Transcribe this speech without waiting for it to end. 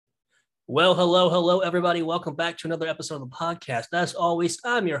Well, hello, everybody. Welcome back to another episode of the podcast. As always,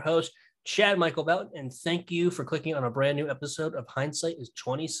 I'm your host, Chad Michael Boughton, and thank you for clicking on a brand new episode of Hindsight is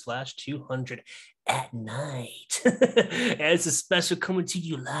 20/200 at night. And it's a special coming to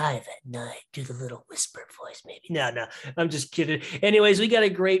you live at night. Do the little whisper voice, maybe. No, I'm just kidding. Anyways, we got a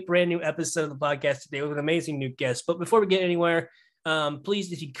great brand new episode of the podcast today with an amazing new guest. But before we get anywhere,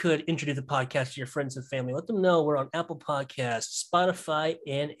 please, if you could, introduce the podcast to your friends and family. Let them know we're on Apple Podcasts, Spotify,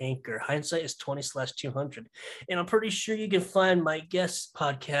 and Anchor. Hindsight is 20/200. And I'm pretty sure you can find my guest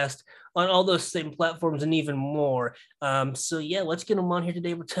podcast on all those same platforms and even more. So let's get them on here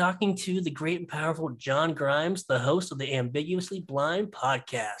today. We're talking to the great and powerful John Grimes, the host of the Ambiguously Blind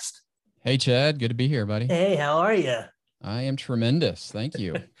podcast. Hey, Chad. Good to be here, buddy. Hey, how are you? I am tremendous. Thank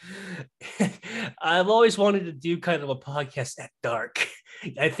you. I've always wanted to do kind of a podcast at dark.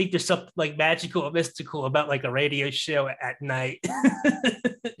 I think there's something like magical or mystical about like a radio show at night.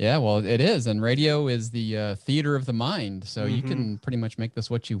 Yeah, well, it is. And radio is the theater of the mind. So you can pretty much make this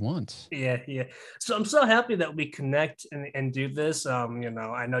what you want. Yeah. So I'm so happy that we connect and do this. I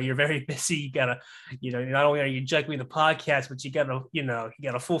know you're very busy. You gotta, not only are you juggling the podcast, but you got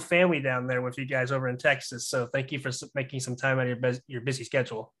a full family down there with you guys over in Texas. So thank you for making some time out of your busy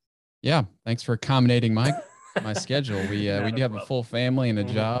schedule. Yeah. Thanks for accommodating my schedule. We do have a full family and a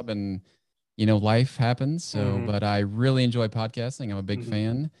job, and life happens. So, but I really enjoy podcasting. I'm a big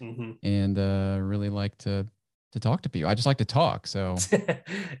fan, and really like to talk to people. I just like to talk. So same.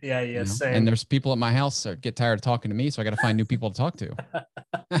 And there's people at my house that get tired of talking to me, so I got to find new people to talk to.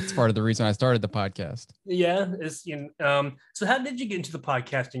 That's part of the reason I started the podcast. Yeah, so how did you get into the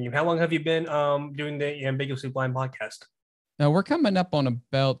podcasting? How long have you been doing the Ambiguously Blind podcast? Now we're coming up on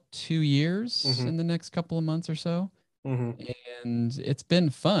about 2 years in the next couple of months or so, and it's been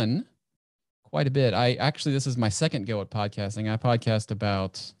fun. Quite a bit. This is my second go at podcasting. I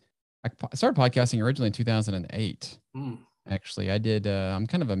started podcasting originally in 2008. Actually, I did. I'm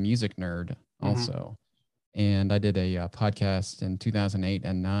kind of a music nerd also, and I did a podcast in 2008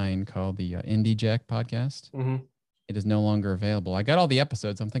 and 2009 called the Indie Jack podcast. It is no longer available. I got all the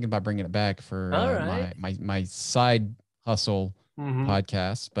episodes. I'm thinking about bringing it back for my side hustle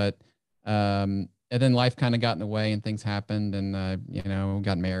podcast, but and then life kind of got in the way and things happened, and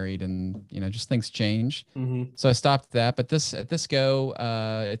got married, and just things change. So I stopped that. But at this go,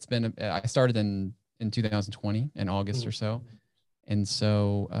 it's been I started in 2020 in August or so, and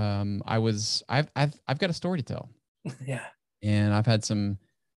so I've got a story to tell. Yeah, and I've had some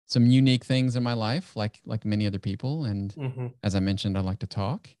unique things in my life, like many other people, and as I mentioned, I like to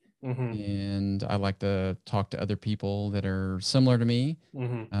talk. And I like to talk to other people that are similar to me.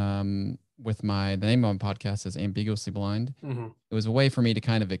 With the name of my podcast is Ambiguously Blind. It was a way for me to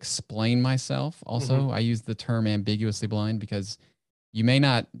kind of explain myself. Also, I use the term ambiguously blind because you may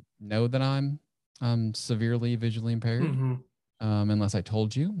not know that I'm severely visually impaired unless I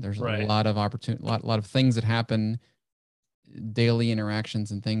told you. There's a lot of opportunity, lot of things that happen, daily interactions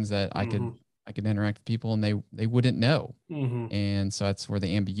and things that I could interact with people and they wouldn't know. And so that's where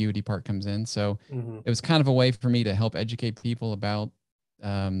the ambiguity part comes in. So it was kind of a way for me to help educate people about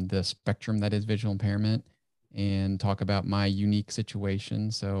the spectrum that is visual impairment and talk about my unique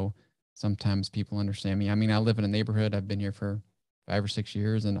situation. So sometimes people understand me. I mean, I live in a neighborhood. I've been here for 5 or 6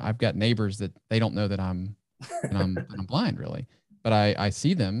 years, and I've got neighbors that they don't know that I'm blind really, but I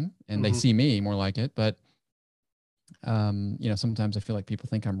see them and they see me more like it. But sometimes I feel like people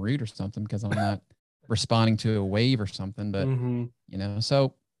think I'm rude or something because I'm not responding to a wave or something. But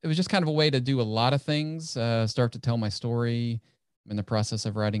so it was just kind of a way to do a lot of things, start to tell my story. I'm in the process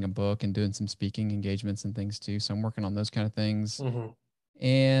of writing a book and doing some speaking engagements and things too. So I'm working on those kind of things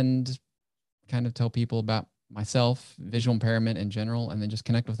and kind of tell people about myself, visual impairment in general, and then just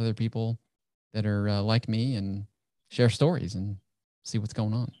connect with other people that are like me and share stories and see what's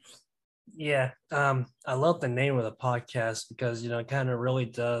going on. Yeah. I love the name of the podcast because, it kind of really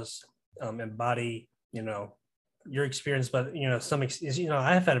does embody, your experience, but,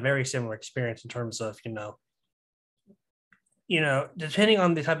 I've had a very similar experience in terms of, depending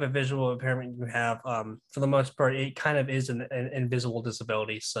on the type of visual impairment you have, for the most part, it kind of is an invisible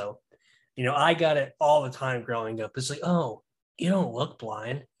disability. So, I got it all the time growing up. It's like, oh, you don't look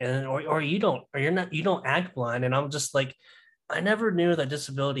blind, and or you don't act blind, and I'm just like, I never knew that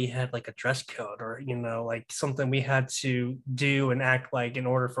disability had like a dress code or like something we had to do and act like in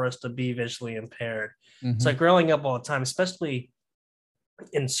order for us to be visually impaired. So growing up all the time, especially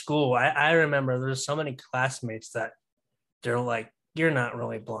in school, I remember there's so many classmates that they're like, you're not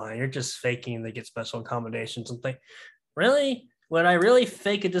really blind, you're just faking to get special accommodations. And think, really? Would I really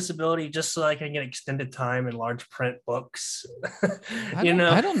fake a disability just so I can get extended time in large print books? I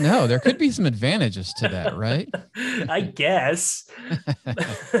don't know. There could be some advantages to that, right? I guess.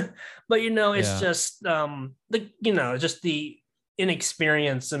 But it's Yeah. just just the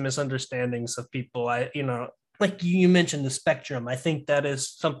inexperience and misunderstandings of people. Like you mentioned the spectrum. I think that is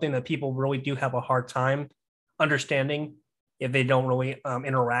something that people really do have a hard time understanding if they don't really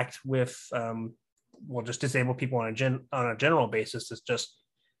interact with just disabled people on a general basis. It's just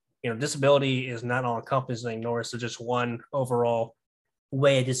disability is not all encompassing, nor is it just one overall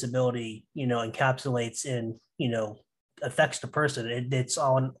way a disability encapsulates and affects the person. It's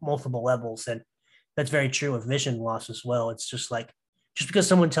on multiple levels, and that's very true of vision loss as well. It's just like, just because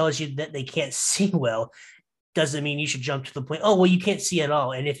someone tells you that they can't see well doesn't mean you should jump to the point, oh well, you can't see at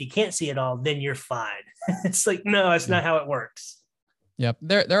all, and if you can't see at all, then you're fine. It's like, no, that's not how it works. Yep.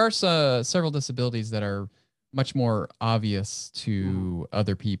 There are several disabilities that are much more obvious to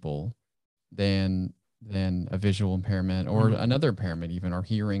other people than a visual impairment or another impairment, even, or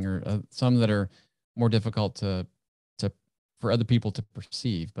hearing, or some that are more difficult to for other people to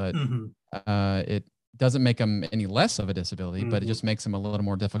perceive. But it doesn't make them any less of a disability, but it just makes them a little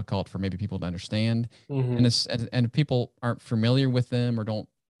more difficult for maybe people to understand. And if people aren't familiar with them or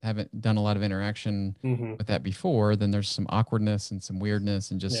haven't done a lot of interaction with that before, then there's some awkwardness and some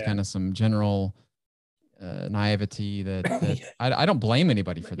weirdness and just kind of some general naivety that I don't blame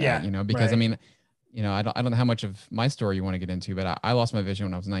anybody for that, because I mean, I don't know how much of my story you want to get into, but I lost my vision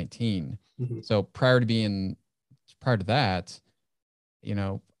when I was 19. So prior to that,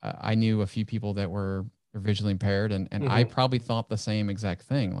 I knew a few people that were visually impaired, and I probably thought the same exact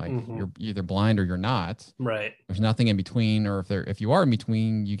thing. Like, you're either blind or you're not. Right. There's nothing in between, or if you are in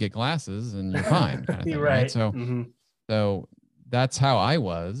between, you get glasses and you're fine, kind of thing, right? So that's how I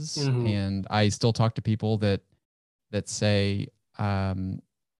was, and I still talk to people that say,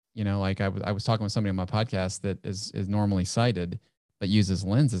 like I was talking with somebody on my podcast that is normally sighted but uses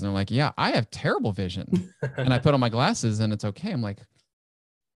lenses, and they're like, yeah, I have terrible vision, and I put on my glasses and it's okay. I'm like,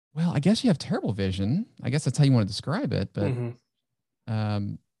 well, I guess you have terrible vision. I guess that's how you want to describe it, but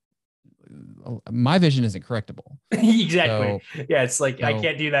my vision isn't correctable. Exactly. So, yeah, it's like, I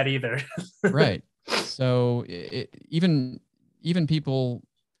can't do that either. Right. So even people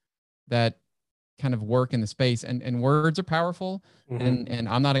that kind of work in the space, and words are powerful, and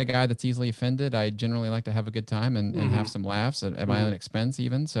I'm not a guy that's easily offended. I generally like to have a good time and have some laughs at my own expense,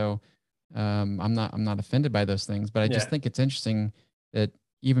 even. So I'm not offended by those things, but I just think it's interesting that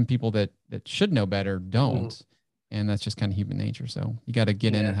even people that should know better don't. And that's just kind of human nature. So you got to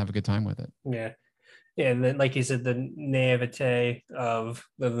get in and have a good time with it. Yeah. Yeah. And then, like you said, the naivete of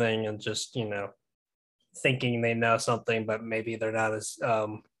the thing, and just, thinking they know something, but maybe they're not as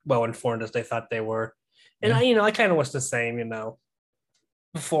well informed as they thought they were. And I kind of was the same,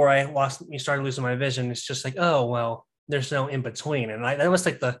 before I started losing my vision. It's just like, oh, well, there's no in between. And that was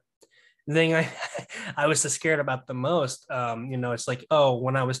like the thing I was so scared about the most. It's like, oh,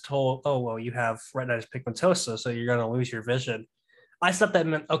 when I was told, oh, well, you have retinitis pigmentosa, so you're going to lose your vision. I thought that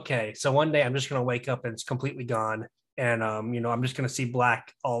meant, okay, so one day I'm just going to wake up and it's completely gone. And, I'm just going to see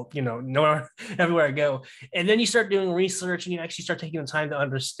black all, nowhere, everywhere I go. And then you start doing research and you actually start taking the time to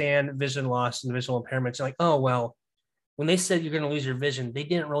understand vision loss and visual impairments. You're like, oh, well, when they said you're going to lose your vision, they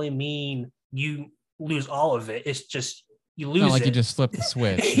didn't really mean you lose all of it. It's just, you lose not like it. You just flip the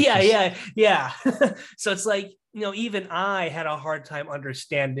switch. Yeah. So it's like, even I had a hard time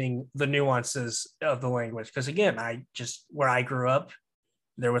understanding the nuances of the language. Because again, where I grew up,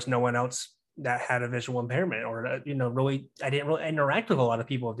 there was no one else that had a visual impairment, or, really, I didn't really interact with a lot of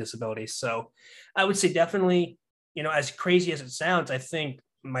people with disabilities. So I would say definitely, as crazy as it sounds, I think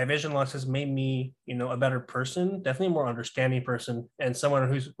my vision loss has made me, a better person, definitely a more understanding person, and someone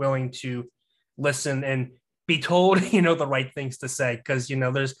who's willing to listen and be told, the right things to say. Because,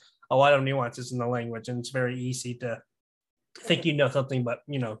 there's a lot of nuances in the language, and it's very easy to think something, but,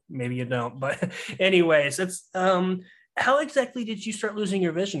 maybe you don't. But anyways, it's, how exactly did you start losing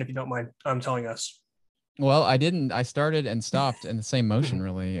your vision, if you don't mind telling us? Well, I didn't. I started and stopped in the same motion,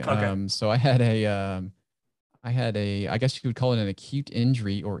 really. Okay. So I had I guess you would call it an acute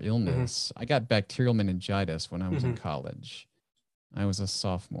injury or illness. I got bacterial meningitis when I was in college. I was a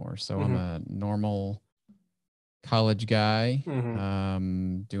sophomore, so I'm a normal college guy,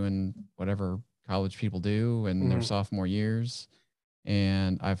 doing whatever college people do in their sophomore years.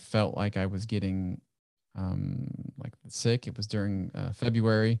 And I felt like I was getting like sick. It was during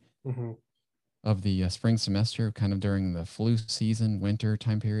February of the spring semester, kind of during the flu season, winter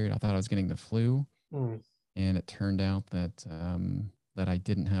time period. I thought I was getting the flu, and it turned out that that I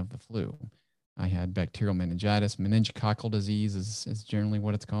didn't have the flu. I had bacterial meningitis. Meningococcal disease is generally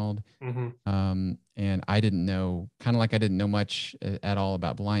what it's called. And I didn't know, kind of like I didn't know much at all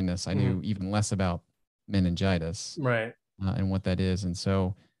about blindness. I knew even less about meningitis, right, and what that is. And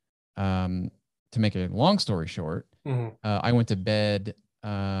so, to make a long story short, I went to bed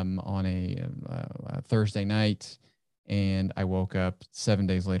on a Thursday night, and I woke up 7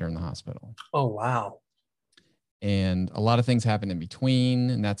 days later in the hospital. Oh, wow. And a lot of things happened in between,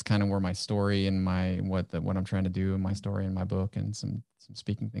 and that's kind of where my story and what I'm trying to do in my story in my book and some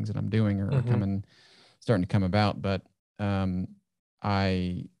speaking things that I'm doing are starting to come about. But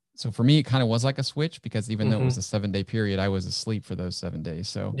so for me, it kind of was like a switch, because even though it was a 7-day period, I was asleep for those 7 days.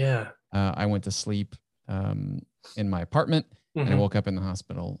 So I went to sleep in my apartment, and I woke up in the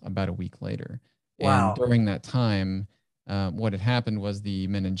hospital about a week later. Wow. And during that time, what had happened was the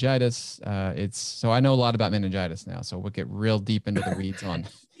meningitis. So I know a lot about meningitis now, so we'll get real deep into the weeds on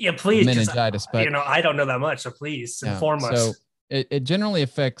please, meningitis. But I don't know that much, so please inform us. So it generally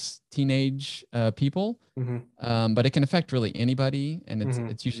affects teenage people, but it can affect really anybody, and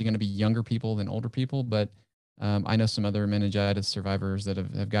it's usually going to be younger people than older people. But I know some other meningitis survivors that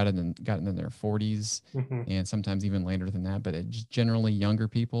have gotten in their 40s, and sometimes even later than that. But it's generally younger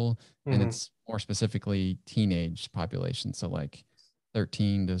people, and it's more specifically teenage population. So like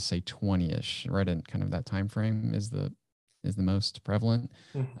 13 to say 20-ish, right in kind of that time frame is the most prevalent.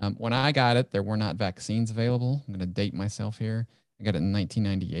 When I got it, there were not vaccines available. I'm going to date myself here. I got it in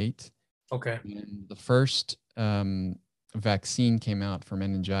 1998. Okay. And the first vaccine came out for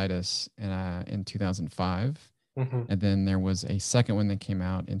meningitis in 2005. And then there was a second one that came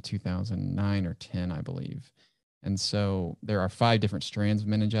out in 2009 or 10, I believe. And so there are 5 different strands of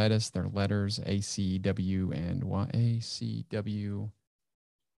meningitis. They're letters A, C, W, and Y. A, C, W,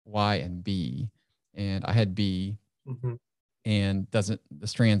 Y, and B. And I had B. And the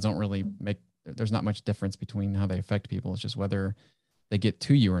strands don't really there's not much difference between how they affect people. It's just whether they get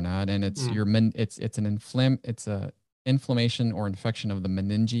to you or not. And it's it's a inflammation or infection of the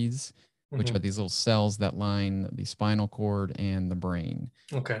meninges, which are these little cells that line the spinal cord and the brain.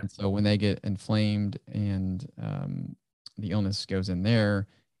 Okay. And so when they get inflamed and the illness goes in there,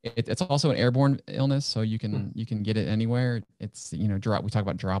 it's also an airborne illness, so you can get it anywhere. It's we talk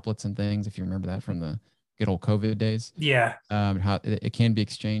about droplets and things, if you remember that from the good old COVID days. Yeah. How it can be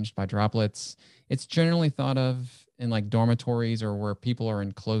exchanged by droplets. It's generally thought of in like dormitories or where people are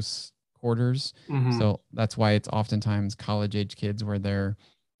in close quarters. So that's why it's oftentimes college age kids where they're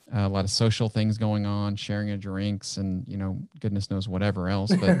a lot of social things going on, sharing of drinks, and goodness knows whatever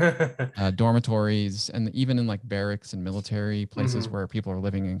else. But dormitories, and even in like barracks and military places where people are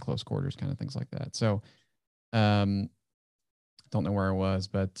living in close quarters, kind of things like that. So don't know where I was,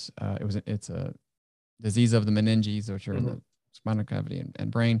 but it's a disease of the meninges, which are in the spinal cavity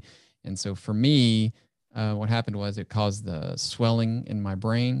and brain. And so for me, what happened was it caused the swelling in my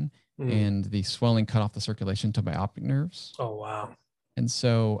brain, and the swelling cut off the circulation to my optic nerves. Oh, wow. And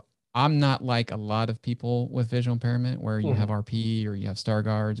so I'm not like a lot of people with visual impairment where you have RP or you have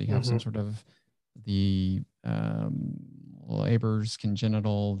Stargardt's, you have some sort of the Leber's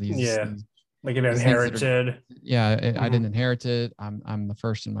congenital, these like it inherited. I didn't inherit it. I'm the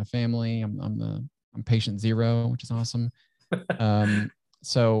first in my family. I'm patient 0, which is awesome.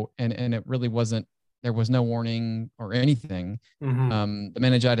 So and it really wasn't, there was no warning or anything. The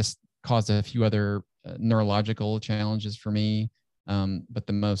meningitis caused a few other neurological challenges for me. But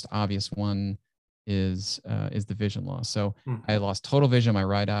the most obvious one is the vision loss. So I lost total vision in my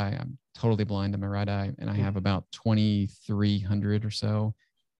right eye. I'm totally blind in my right eye, and I have about 2,300 or so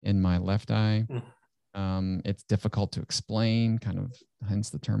in my left eye. It's difficult to explain, kind of hence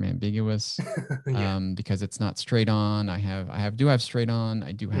the term ambiguous, because it's not straight on. I do have straight on.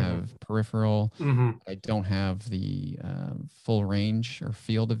 I do have peripheral. I don't have the full range or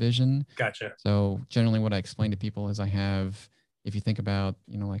field of vision. Gotcha. So generally what I explain to people is I have, if you think about,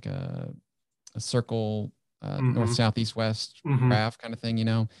 like a circle, north, south, east, west graph kind of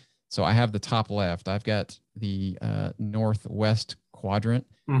thing, so I have the top left. I've got the northwest quadrant.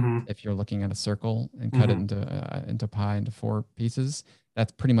 If you're looking at a circle and cut it into pie into 4 pieces,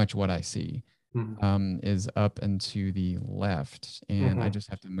 that's pretty much what I see. Is up and to the left, and I just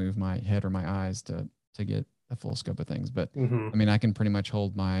have to move my head or my eyes to get a full scope of things. But I mean, I can pretty much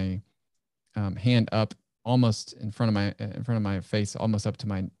hold my hand up almost in front of my face, almost up to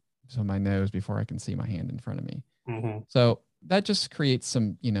my nose before I can see my hand in front of me. So that just creates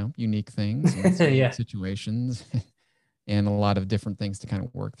some unique things and some situations and a lot of different things to kind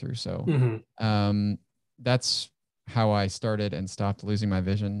of work through. So that's how I started and stopped losing my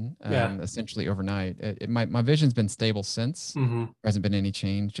vision, essentially overnight. My vision's been stable since. Mm-hmm. There hasn't been any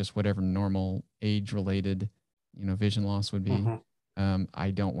change, just whatever normal age-related, vision loss would be. Mm-hmm.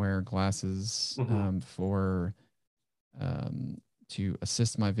 I don't wear glasses for to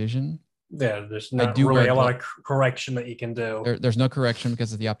assist my vision. Yeah, there's I not do really wear a lot of correction that you can do. there's no correction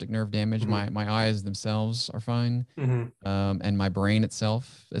because of the optic nerve damage. Mm-hmm. My eyes themselves are fine. Mm-hmm. And my brain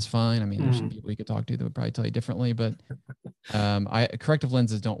itself is fine. I mean, there's some Mm-hmm. people you could talk to that would probably tell you differently, but corrective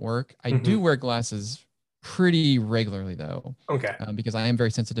lenses don't work. I Mm-hmm. do wear glasses pretty regularly though, Okay. because I am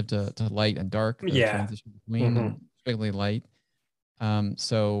very sensitive to light and dark, the transition between, and particularly light.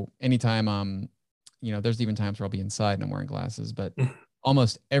 So anytime there's even times where I'll be inside and I'm wearing glasses, but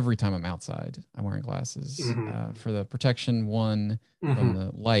almost every time I'm outside, I'm wearing glasses for the protection, one, from the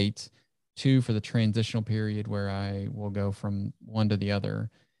light, two, for the transitional period where I will go from one to the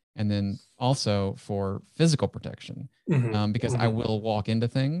other, and then also for physical protection, because I will walk into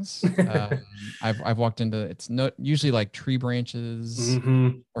things. I've walked into, it's not usually like tree branches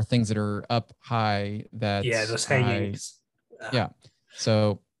or things that are up high that those hangings.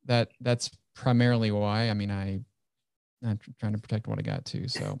 So that's primarily why. I mean, I'm trying to protect what I got too.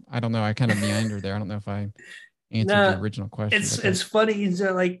 So I don't know. I kind of meandered there. I don't know if I answered your original question. It's funny.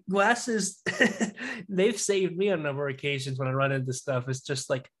 Like glasses, they've saved me on a number of occasions when I run into stuff. It's just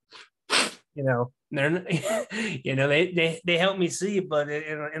like, they're, they help me see, but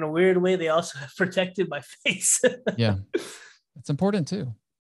in a weird way, they also have protected my face. Yeah, it's important too.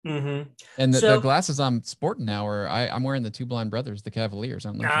 Mm-hmm. And the glasses I'm sporting now I'm wearing the Two Blind Brothers, the Cavaliers. I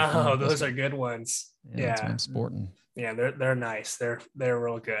don't know. Those are good ones. Yeah, that's what I'm sporting. Yeah, they're nice. They're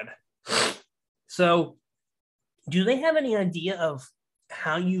real good. So, do they have any idea of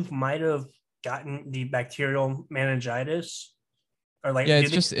how you might have gotten the bacterial meningitis? Or like, it's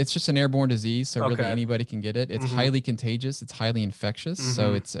just an airborne disease, so really anybody can get it. It's highly contagious. It's highly infectious.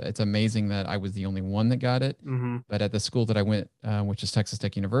 So it's amazing that I was the only one that got it. But at the school that I went, which is Texas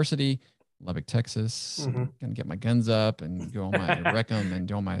Tech University, Lubbock, Texas, gonna get my guns up and go on my rectum and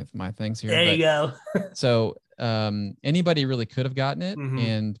do all my things here. There you go. So anybody really could have gotten it,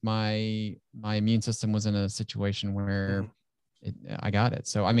 and my immune system was in a situation where I got it.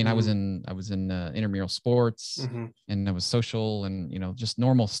 So I mean, I was in intramural sports, and I was social, and just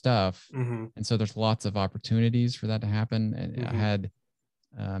normal stuff. And so there's lots of opportunities for that to happen. And I had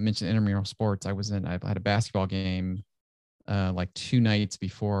mentioned intramural sports. I had a basketball game like 2 nights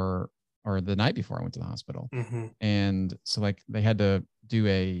before, or the night before I went to the hospital. And so like they had to do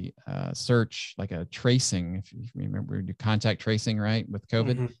a search, like a tracing, if you remember, we do contact tracing, right, with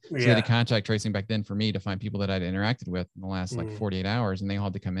COVID. So they did contact tracing back then for me to find people that I'd interacted with in the last like 48 hours, and they all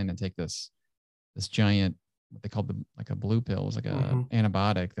had to come in and take this giant, what they called like a blue pill. It was like a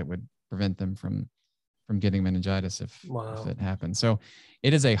antibiotic that would prevent them from getting meningitis if it happened. So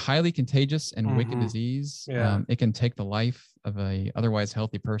it is a highly contagious and wicked disease. It can take the life of a otherwise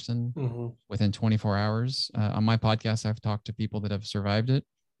healthy person within 24 hours. On my podcast, I've talked to people that have survived it,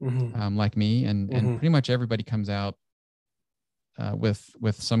 like me, and pretty much everybody comes out with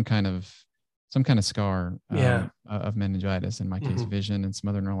some kind of scar of meningitis. In my case, vision and some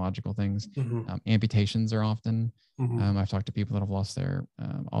other neurological things. Amputations are often. I've talked to people that have lost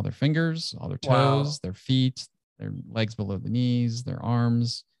all their fingers, all their toes, their feet, their legs below the knees, their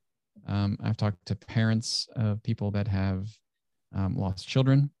arms. I've talked to parents of people that have lost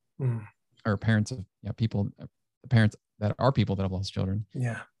children, or parents of parents that are people that have lost children.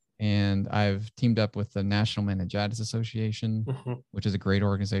 And I've teamed up with the National Meningitis Association, which is a great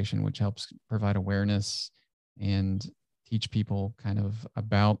organization which helps provide awareness and teach people kind of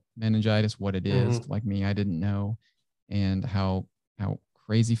about meningitis, what it is. Like me, I didn't know, and how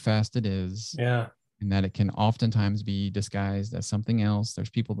crazy fast it is. And that it can oftentimes be disguised as something else.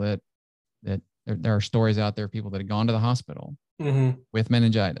 There's people that there are stories out there, people that had gone to the hospital with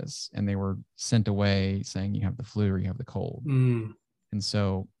meningitis, and they were sent away saying you have the flu or you have the cold. And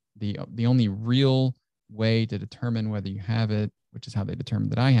so the only real way to determine whether you have it, which is how they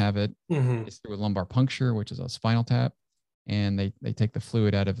determined that I have it, is through a lumbar puncture, which is a spinal tap, and they take the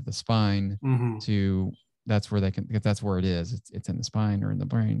fluid out of the spine that's where that's where it is. It's in the spine or in the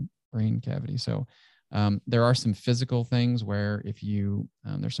brain cavity. So there are some physical things where if you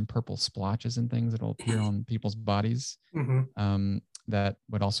there's some purple splotches and things that will appear on people's bodies that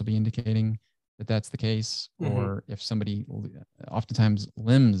would also be indicating that that's the case. Or if somebody, oftentimes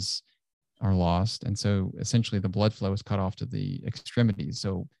limbs are lost, and so essentially the blood flow is cut off to the extremities.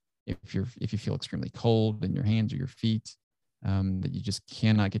 So if you feel extremely cold in your hands or your feet, that you just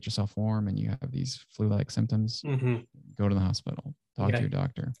cannot get yourself warm and you have these flu-like symptoms, go to the hospital. talk to your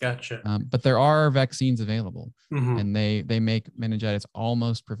doctor. Gotcha. But there are vaccines available, mm-hmm. and they make meningitis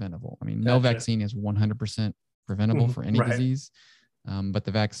almost preventable. I mean, no vaccine is 100% preventable for any disease, but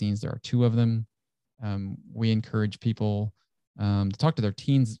the vaccines, there are 2 of them. We encourage people to talk to their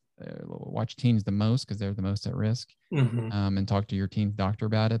teens, watch teens the most because they're the most at risk, and talk to your teen's doctor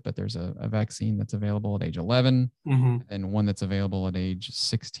about it. But there's a vaccine that's available at age 11, and one that's available at age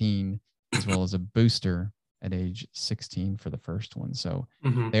 16, as well as a booster at age 16 for the first one. So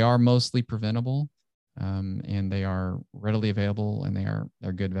they are mostly preventable, and they are readily available, and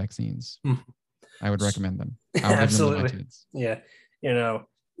they're good vaccines. I would recommend them. I would Absolutely. give them to my kids. Yeah. You know,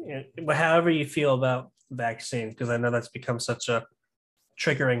 but however you feel about vaccines, because I know that's become such a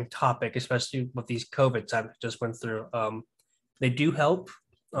triggering topic, especially with these COVID times we just went through. They do help,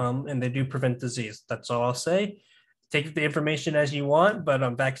 and they do prevent disease. That's all I'll say. Take the information as you want, but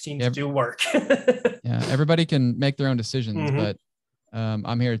vaccines do work. Yeah, everybody can make their own decisions, but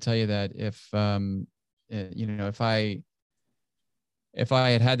I'm here to tell you that if if I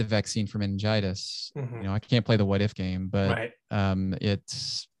had the vaccine for meningitis, I can't play the what if game, but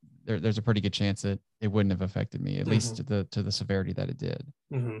there's a pretty good chance that it wouldn't have affected me, at least to the severity that it did.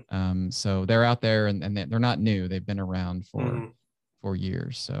 So they're out there, and they're not new. They've been around for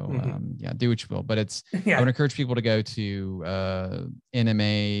years. So do what you will. But I would encourage people to go to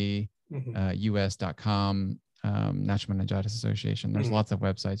NMAUS.com, National Meningitis Association. There's lots of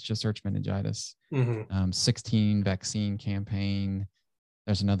websites. Just search meningitis. 16 vaccine campaign.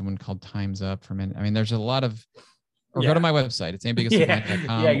 There's another one called Time's Up for men. I mean, there's a lot of, or go to my website. It's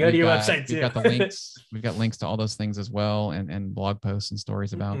ambiguouslyblind.com. Yeah, go to your website too. We've got the links. We've got links to all those things as well, and blog posts and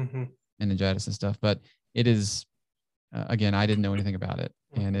stories about meningitis and stuff. But it is, again, I didn't know anything about it,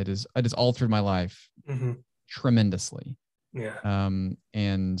 and it has altered my life tremendously. Yeah.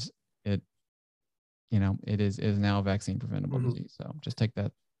 And it is now a vaccine preventable disease. So just take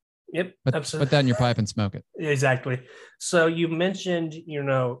that. Yep. Put that in your pipe and smoke it. Exactly. So you mentioned,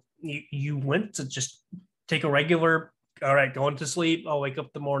 you went to just take a regular, all right, going to sleep, I'll wake up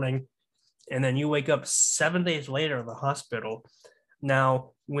in the morning, and then you wake up 7 days later in the hospital. Now,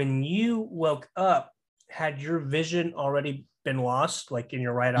 when you woke up, had your vision already been lost, like in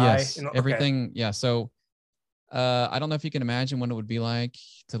your right eye? Yes, everything. Yeah. So I don't know if you can imagine what it would be like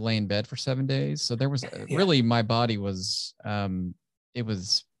to lay in bed for 7 days. So there was really, my body was, it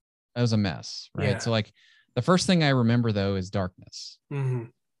was a mess, right? Yeah. So like the first thing I remember though is darkness.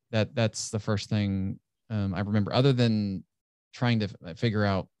 That's the first thing I remember, other than trying to figure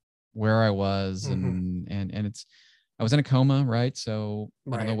out where I was, and I was in a coma, right? So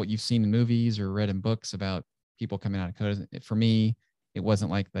I don't know what you've seen in movies or read in books about people coming out of coma. For me, it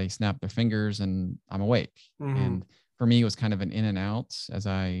wasn't like they snapped their fingers and I'm awake. And for me, it was kind of an in and out as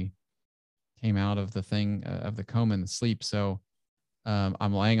I came out of the thing of the coma and the sleep. So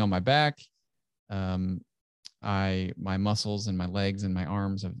I'm laying on my back. My muscles and my legs and my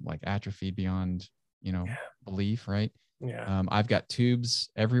arms have like atrophied beyond, belief, right? Yeah. I've got tubes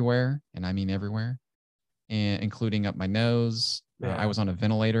everywhere, and I mean everywhere, and including up my nose. I was on a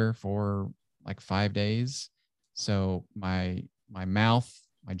ventilator for like 5 days. So my mouth,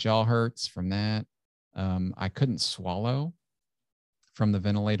 my jaw hurts from that. I couldn't swallow from the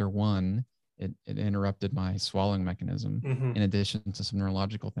ventilator. It interrupted my swallowing mechanism, in addition to some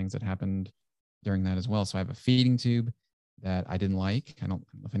neurological things that happened during that as well. So I have a feeding tube that I didn't like. I don't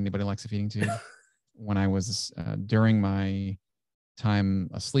know if anybody likes a feeding tube. When I was during my time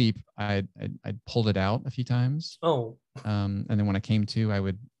asleep, I'd pulled it out a few times. Oh. And then when I came to, I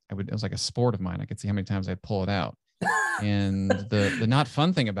would it was like a sport of mine. I could see how many times I'd pull it out. And the not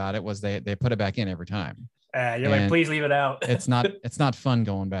fun thing about it was they put it back in every time. You're like, please leave it out. it's not fun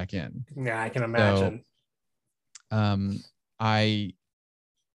going back in. Yeah, I can imagine. So,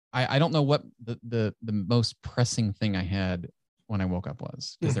 I don't know what the most pressing thing I had when I woke up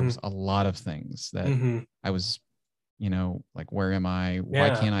was, because there was a lot of things that I was, like, where am I?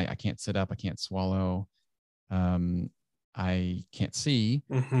 Why can't I can't sit up? I can't swallow. I can't see.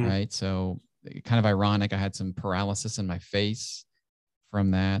 Right. So kind of ironic. I had some paralysis in my face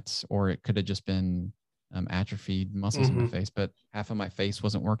from that, or it could have just been atrophied muscles in my face, but half of my face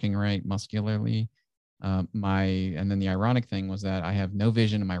wasn't working right muscularly. And then the ironic thing was that I have no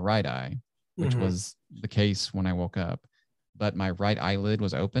vision in my right eye, which was the case when I woke up, but my right eyelid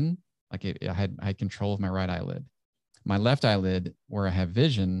was open. Like I had control of my right eyelid. My left eyelid, where I have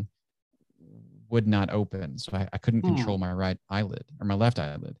vision, would not open. So I couldn't control my right eyelid or my left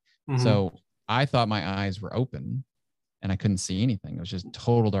eyelid. So I thought my eyes were open and I couldn't see anything. It was just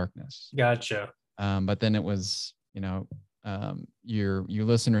total darkness. Gotcha. But then it was, your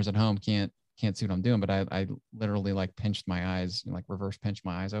listeners at home can't can't see what I'm doing, but I literally like pinched my eyes, like reverse pinched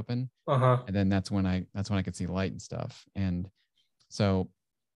my eyes open. And then that's when I could see light and stuff. And so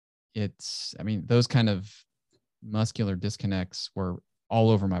I mean, those kind of muscular disconnects were all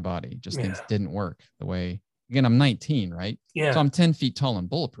over my body. Just things didn't work the way, again, I'm 19, right? Yeah. So I'm 10 feet tall and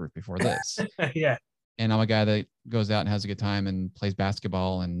bulletproof before this. Yeah. And I'm a guy that goes out and has a good time and plays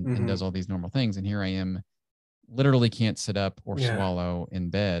basketball and does all these normal things. And here I am, literally can't sit up or swallow in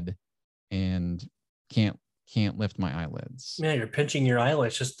bed and can't lift my eyelids. Yeah, you're pinching your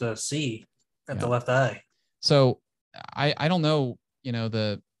eyelids just to see at the left eye. So I don't know, you know,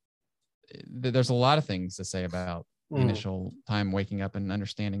 there's a lot of things to say about the initial time waking up and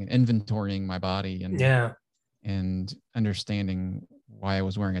understanding and inventorying my body and understanding why I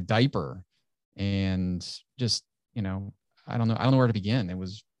was wearing a diaper and just, you know, I don't know where to begin. It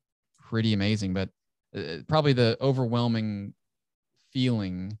was pretty amazing, but probably the overwhelming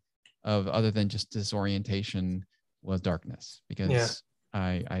feeling of, other than just disorientation, was darkness, because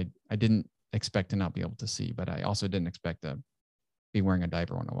I didn't expect to not be able to see, but I also didn't expect to be wearing a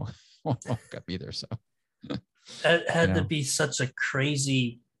diaper when I woke up either. So it had to be such a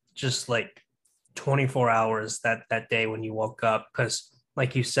crazy, just like 24 hours that day when you woke up, because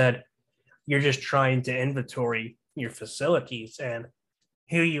like you said, you're just trying to inventory your facilities and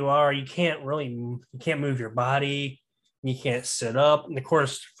who you are. You can't move your body. You can't sit up. And of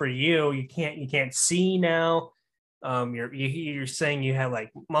course, for you can't see now. You're saying you have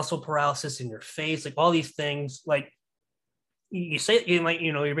like muscle paralysis in your face, like all these things. Like you say, you might,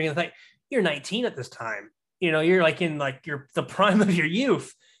 you know, you're bringing the thing. You're 19 at this time. You know, you're like in like the prime of your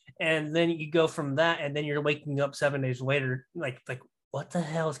youth, and then you go from that, and then you're waking up 7 days later, like what the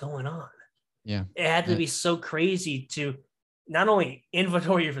hell is going on? Yeah, it had to be so crazy to not only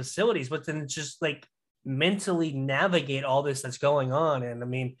inventory your facilities, but then just like mentally navigate all this that's going on. And I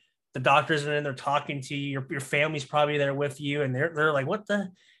mean, the doctors are in there talking to you, your family's probably there with you, and they're like,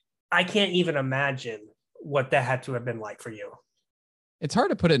 I can't even imagine what that had to have been like for you. It's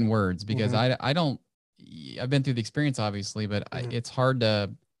hard to put it in words, because I've been through the experience, obviously, but it's hard to,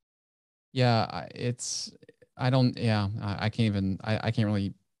 I can't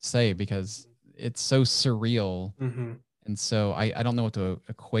really say, because it's so surreal. And so I don't know what to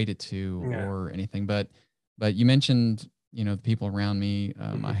equate it to or anything, but you mentioned, you know, the people around me.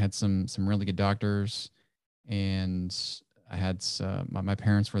 I had some really good doctors, and I had my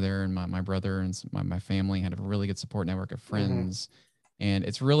parents were there, and my brother and my family had a really good support network of friends. And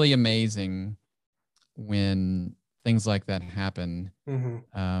it's really amazing when things like that happen.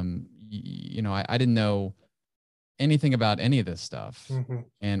 You know, I didn't know anything about any of this stuff.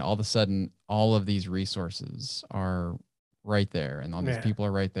 And all of a sudden, all of these resources are right there, and all these people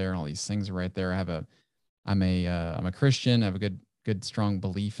are right there, and all these things are right there. I'm a Christian. I have a good strong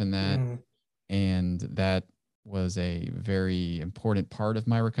belief in that. And that was a very important part of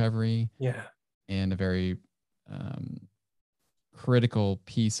my recovery. And a very critical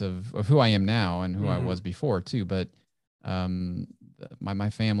piece of who I am now and who I was before too. But my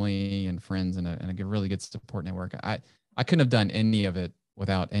family and friends and a really good support network. I couldn't have done any of it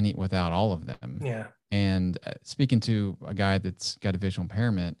without all of them. And speaking to a guy that's got a visual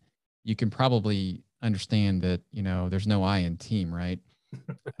impairment, you can probably understand that, you know, there's no I in team, right?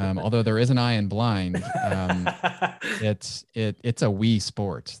 Although there is an I in blind, it's a we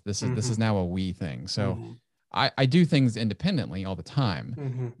sport. This is now a we thing. So I do things independently all the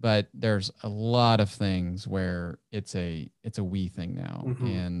time, but there's a lot of things where it's a we thing now.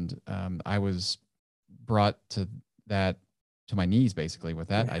 And I was brought to my knees basically with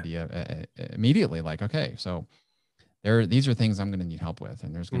that idea immediately. Like, okay, so these are things I'm going to need help with,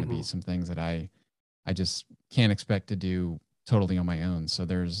 and there's going to be some things that I just can't expect to do totally on my own. So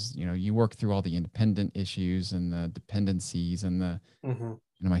there's, you know, you work through all the independent issues and the dependencies and the, you know,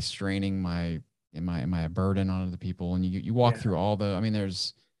 am I straining am I a burden on other people? And you walk through all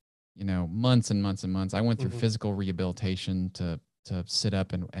there's, you know, months and months and months. I went through physical rehabilitation to sit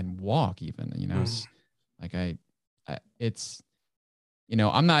up and walk even, you know, like it's, you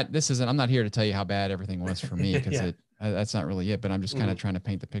know, I'm not here to tell you how bad everything was for me, because that's not really it, but I'm just kind of trying to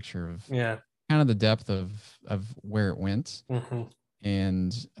paint the picture of kind of the depth of where it went.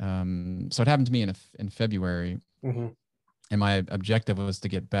 And so it happened to me in February. And my objective was to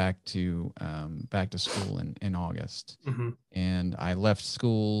get back to school in August. And I left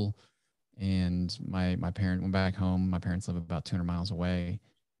school, and my parent went back home. My parents live about 200 miles away.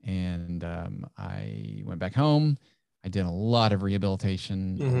 And I went back home. I did a lot of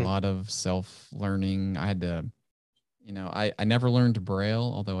rehabilitation, a lot of self-learning. I had to I never learned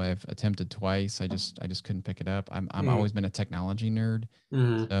Braille, although I've attempted twice. I just couldn't pick it up. I'm always been a technology nerd.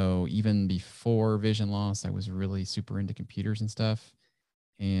 So even before vision loss, I was really super into computers and stuff.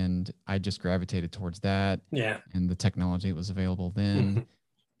 And I just gravitated towards that. Yeah. And the technology that was available then.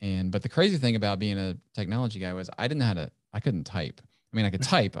 But the crazy thing about being a technology guy was I couldn't type. I mean, I could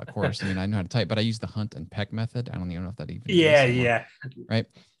type, of course. I mean, I know how to type, but I used the hunt and peck method. I don't even know if that even exists anymore. Yeah. Right.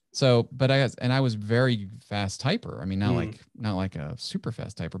 So, but I was very fast typer. I mean, not like a super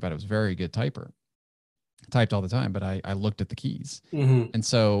fast typer, but I was very good typer. Typed all the time, but I looked at the keys. And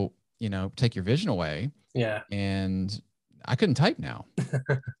so, take your vision away. Yeah. And I couldn't type now.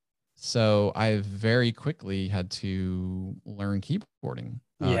 So I very quickly had to learn keyboarding,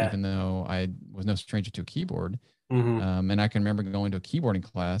 even though I was no stranger to a keyboard. And I can remember going to a keyboarding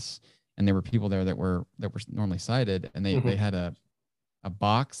class, and there were people there that were normally sighted, and they had a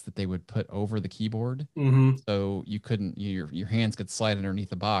box that they would put over the keyboard, so you couldn't your hands could slide underneath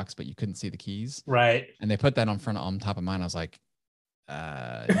the box, but you couldn't see the keys. Right. And they put that on top of mine. I was like,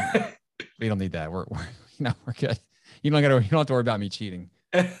 we don't need that. We're good. You don't have to worry about me cheating.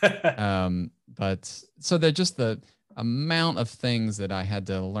 But so they're just the amount of things that I had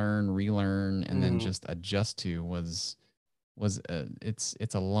to learn, relearn, and then just adjust to was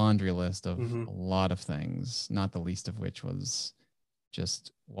it's a laundry list of a lot of things, not the least of which was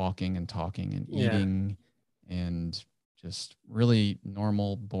just walking and talking and eating and just really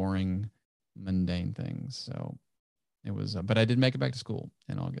normal, boring, mundane things. So it was, but I did make it back to school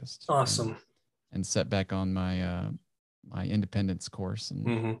in August. Awesome. And set back on my my independence course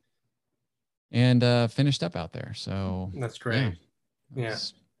and finished up out there. So that's great.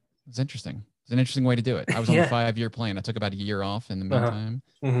 It's interesting. It's an interesting way to do it. I was on the 5-year plan. I took about a year off in the meantime.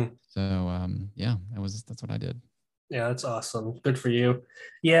 So that's what I did. Yeah, that's awesome. Good for you.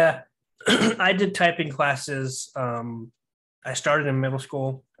 Yeah, I did typing classes. I started in middle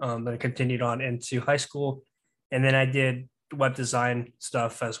school, then I continued on into high school, and then I did web design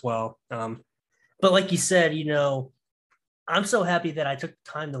stuff as well. But like you said, I'm so happy that I took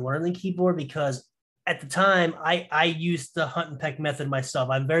time to learn the keyboard, because at the time I used the hunt and peck method myself.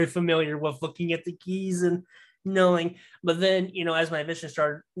 I'm very familiar with looking at the keys and knowing, but then, as my vision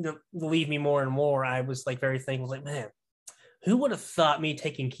started to leave me more and more, I was like very thankful, like, man, who would have thought me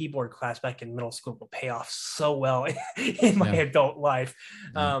taking keyboard class back in middle school would pay off so well in my adult life.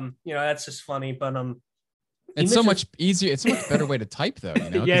 That's just funny, but it's so much easier. It's a much better way to type, though.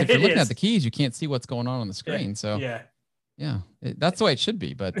 Because if you're looking at the keys, you can't see what's going on the screen. That's the way it should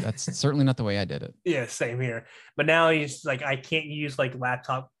be, but that's certainly not the way I did it. Yeah, same here. But now he's like, I can't use like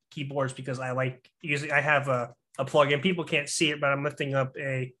laptop keyboards because I have a plugin. People can't see it, but I'm lifting up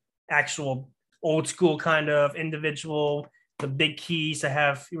a actual old school kind of individual, the big keys to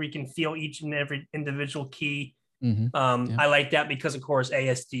have where you can feel each and every individual key. I like that because, of course,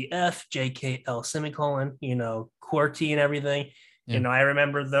 ASDF, JKL semicolon, QWERTY and everything. I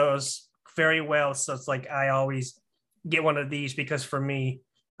remember those very well. So it's like I always get one of these because for me,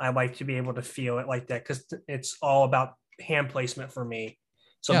 I like to be able to feel it like that, because it's all about hand placement for me.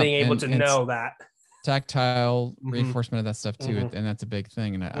 So being able to know that tactile reinforcement of that stuff too, and that's a big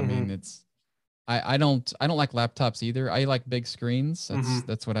thing. And I mean, I don't like laptops either. I like big screens.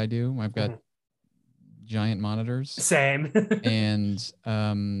 That's what I do. I've got giant monitors. Same. And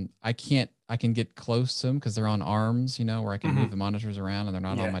I can get close to them because they're on arms, where I can move the monitors around and they're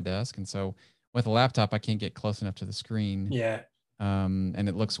not on my desk. And so with a laptop, I can't get close enough to the screen. Yeah. And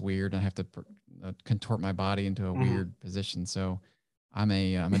it looks weird. I have to contort my body into a weird position. So I'm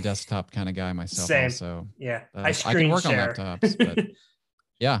a desktop kind of guy myself. Same. Also. Yeah. I can work on laptops, but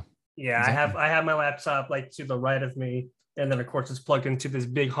yeah. Yeah. Exactly. I have my laptop like to the right of me. And then of course it's plugged into this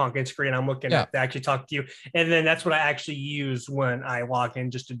big honking screen I'm looking at to actually talk to you. And then that's what I actually use when I log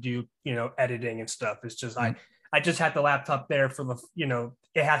in just to do, editing and stuff. It's just, I just have the laptop there for the,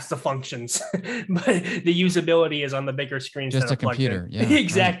 it has the functions, but the usability is on the bigger screen. Just a computer. Yeah.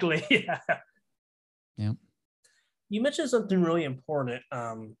 Exactly. Right. Yeah. Yeah. You mentioned something really important.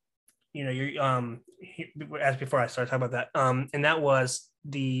 You as before I started talking about that, and that was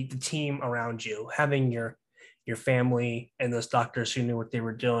the team around you, having your family and those doctors who knew what they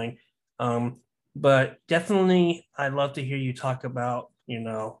were doing. But definitely, I'd love to hear you talk about,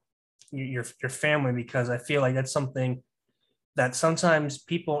 your family, because I feel like that's something that sometimes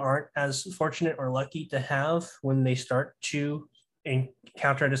people aren't as fortunate or lucky to have when they start to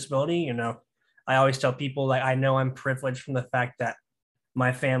encounter a disability. I always tell people, like, I know I'm privileged from the fact that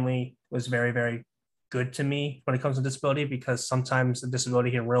my family was very, very good to me when it comes to disability, because sometimes the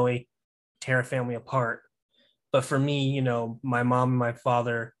disability can really tear a family apart. But for me, my mom and my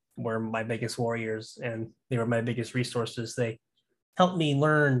father were my biggest warriors, and they were my biggest resources. They helped me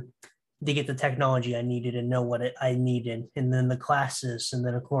learn to get the technology I needed and know what I needed, and then the classes, and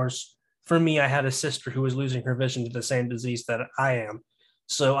then of course for me, I had a sister who was losing her vision to the same disease that I am,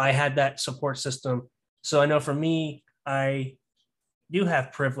 so I had that support system. So I know for me, I do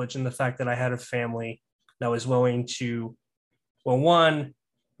have privilege in the fact that I had a family that was willing to, well, one,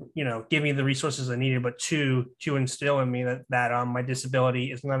 give me the resources I needed, but two, to instill in me that my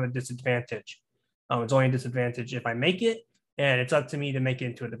disability is not a disadvantage. It's only a disadvantage if I make it, and it's up to me to make it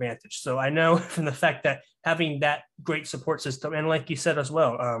into an advantage. So I know from the fact that having that great support system, and like you said as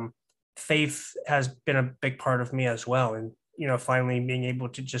well, faith has been a big part of me as well. And, finally being able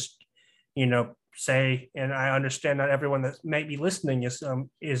to just, say, and I understand not everyone that may be listening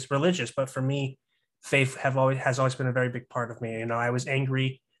is religious, but for me, faith has always been a very big part of me. I was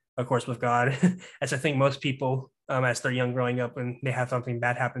angry, of course, with God, as I think most people, as they're young growing up and they have something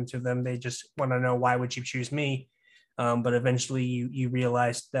bad happen to them, they just want to know, why would you choose me? But eventually you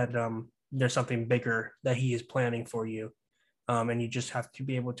realize that there's something bigger that he is planning for you. And you just have to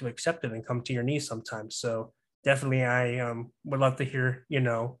be able to accept it and come to your knees sometimes. So definitely I would love to hear,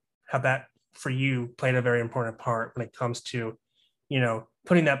 how that for you played a very important part when it comes to,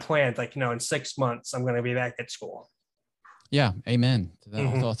 putting that plan, like, in 6 months, I'm going to be back at school. Yeah. Amen to that.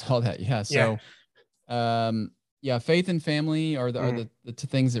 Mm-hmm. All that. Yeah. So, faith and family are the two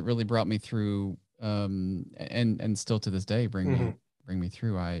things that really brought me through, and still to this day bring me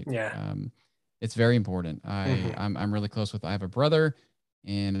through. It's very important. I'm really close with, I have a brother,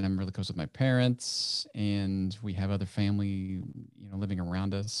 and I'm really close with my parents, and we have other family, living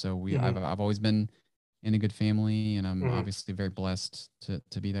around us. So I've always been in a good family, and I'm obviously very blessed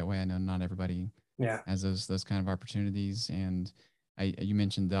to be that way. I know not everybody has those kind of opportunities. And you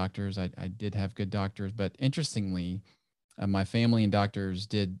mentioned doctors. I did have good doctors, but interestingly, my family and doctors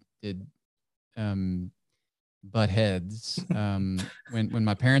did butt heads. When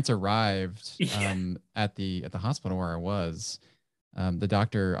my parents arrived at the hospital where I was, the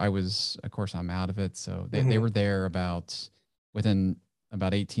doctor, of course I'm out of it. So they were there within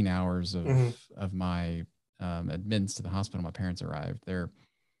about 18 hours of my admittance to the hospital. My parents arrived. They're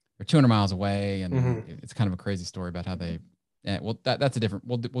 200 miles away, and it's kind of a crazy story about how they. That's a different.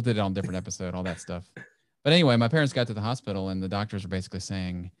 We'll do it on a different episode. All that stuff. But anyway, my parents got to the hospital, and the doctors were basically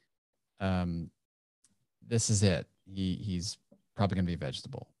saying, "This is it. He's probably going to be a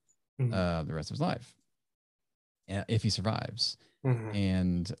vegetable the rest of his life, if he survives."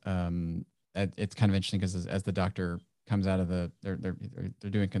 And it's kind of interesting because as the doctor comes out of they're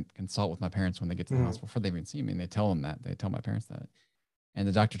doing consult with my parents when they get to the hospital before they even see me, and they tell my parents that, and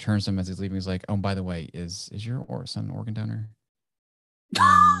the doctor turns to him as he's leaving. He's like, "Oh, by the way, is your son an organ donor?"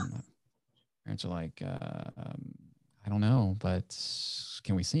 Parents are like, "I don't know, but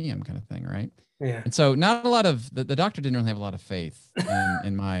can we see him?" kind of thing, right? Yeah. And so not a lot of the doctor didn't really have a lot of faith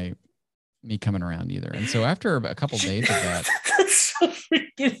in me coming around either. And so after a couple of days of that, that's so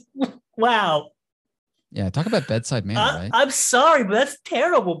freaking wow. Yeah, talk about bedside manner, right? I'm sorry, but that's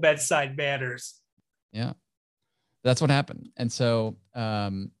terrible bedside manners. Yeah, that's what happened. And so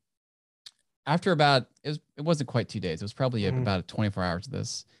after it wasn't quite 2 days. It was probably about 24 hours of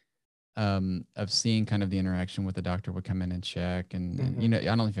this, of seeing kind of the interaction with the doctor would come in and check. And I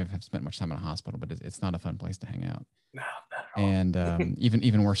don't know if I've spent much time in a hospital, but it's not a fun place to hang out. No, not at all. And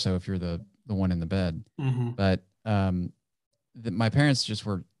even worse so if you're the one in the bed. But my parents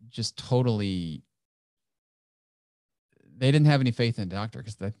were totally. They didn't have any faith in the doctor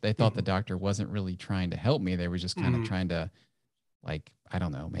because they thought the doctor wasn't really trying to help me. They were just kind of trying to, like, I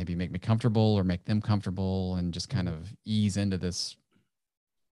don't know, maybe make me comfortable or make them comfortable and just kind of ease into this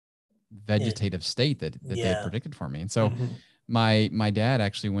vegetative state that they had predicted for me. And so my dad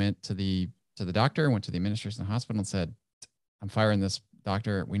actually went to the doctor, went to the administration of the hospital and said, "I'm firing this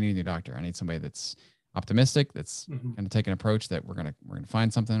doctor. We need a new doctor. I need somebody that's optimistic, that's going to take an approach that we're going to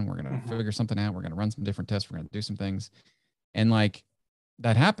find something. We're going to figure something out. We're going to run some different tests. We're going to do some things." And like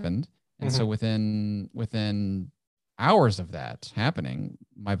that happened. And so within hours of that happening,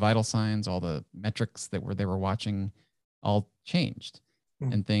 my vital signs, all the metrics they were watching, all changed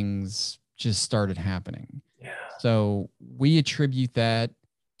and things just started happening. Yeah. So we attribute that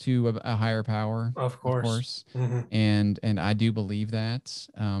to a higher power, of course. And I do believe that.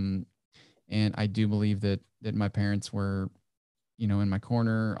 And I do believe that my parents were, in my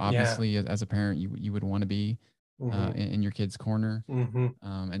corner. Obviously, as a parent, you would want to be in your kid's corner,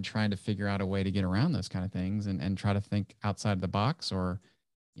 and trying to figure out a way to get around those kind of things and try to think outside of the box. Or,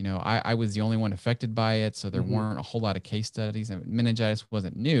 I was the only one affected by it, so there weren't a whole lot of case studies. And meningitis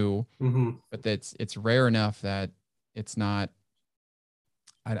wasn't new, but it's rare enough that it's not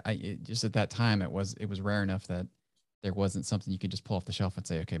just at that time, it was rare enough that there wasn't something you could just pull off the shelf and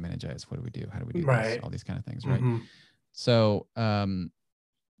say, okay, meningitis, what do we do? How do we do this? All these kind of things. Right. So,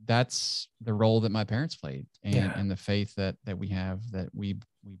 that's the role that my parents played, and the faith that we have, that we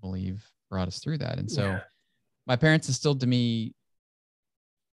believe brought us through that. And so my parents instilled to me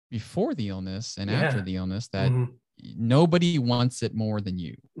before the illness and after the illness that nobody wants it more than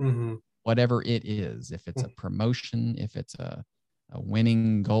you, whatever it is. If it's a promotion, if it's a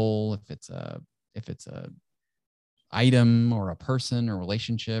winning goal, if it's a item or a person or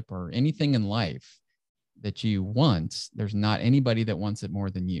relationship or anything in life that you want, there's not anybody that wants it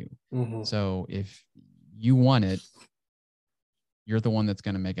more than you. So if you want it, you're the one that's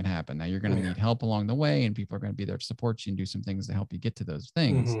going to make it happen. Now you're going to need help along the way, and people are going to be there to support you and do some things to help you get to those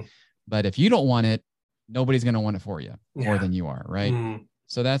things. But if you don't want it, nobody's going to want it for you more than you are. Right.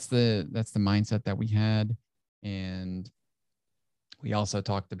 So that's the mindset that we had. And we also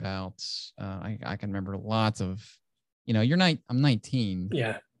talked about, I can remember lots of, I'm 19.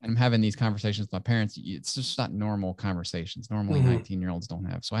 Yeah. And I'm having these conversations with my parents. It's just not normal conversations. Normally 19-year-olds don't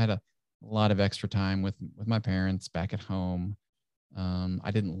have. So I had a lot of extra time with my parents back at home. I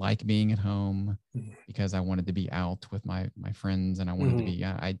didn't like being at home because I wanted to be out with my friends, and I wanted to be,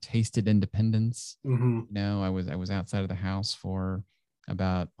 I tasted independence. I was outside of the house for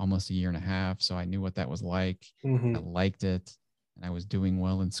about almost a year and a half. So I knew what that was like. I liked it, and I was doing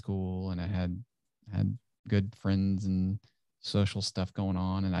well in school, and I had good friends and social stuff going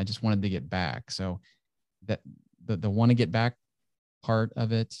on, and I just wanted to get back. So that the want to get back part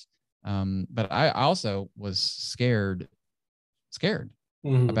of it. But I also was scared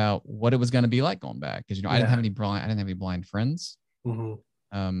about what it was going to be like going back. Cause I didn't have any blind friends.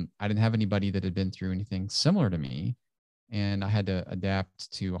 I didn't have anybody that had been through anything similar to me. And I had to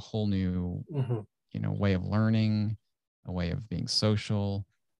adapt to a whole new, way of learning, a way of being social.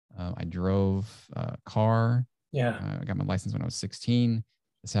 I drove a car. I got my license when I was 16.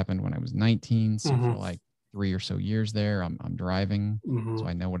 This happened when I was 19. So for like 3 or so years there, I'm driving. So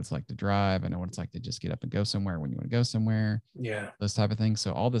I know what it's like to drive. I know what it's like to just get up and go somewhere when you want to go somewhere. Those type of things.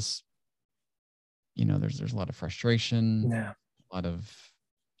 So all this, there's a lot of frustration, a lot of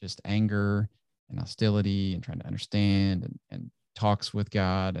just anger and hostility and trying to understand and talks with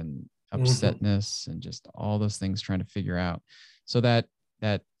God and upsetness and just all those things trying to figure out. So that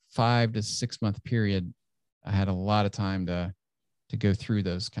 5 to 6 month period, I had a lot of time to go through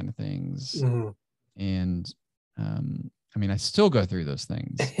those kind of things. And I still go through those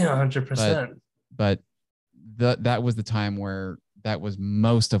things. 100%. But that was the time where that was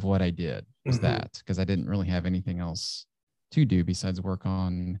most of what I did was that, because I didn't really have anything else to do besides work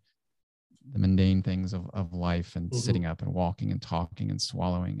on the mundane things of life and sitting up and walking and talking and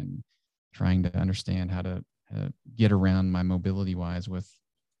swallowing and trying to understand how to get around my mobility wise with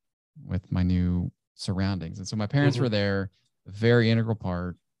my new surroundings. And so my parents were there, a very integral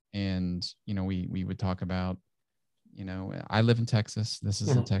part. And, we would talk about, I live in Texas. This is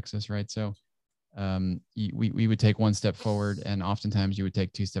in Texas, right? So we would take one step forward, and oftentimes you would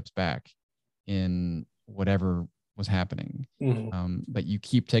take 2 steps back in whatever was happening. But you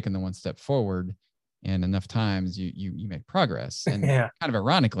keep taking the 1 step forward, and enough times you make progress. And kind of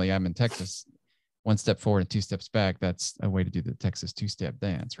ironically, I'm in Texas. 1 step forward and 2 steps back. That's a way to do the Texas 2-step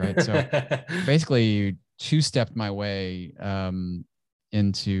dance, right? So basically, you 2-stepped my way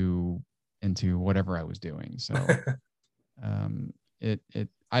into whatever I was doing. So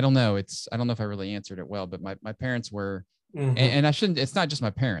I don't know. I don't know if I really answered it well, but my parents were, and I shouldn't. It's not just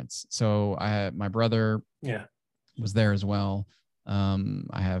my parents. So I had my brother. Was there as well.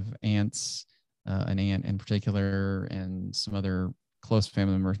 I have aunts, an aunt in particular, and some other close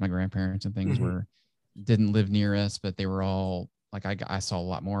family members, my grandparents and things didn't live near us, but they were all like, I saw a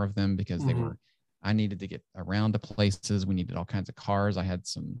lot more of them because I needed to get around to places. We needed all kinds of cars. I had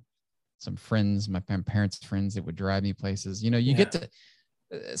some friends, my parents' friends that would drive me places. You get to,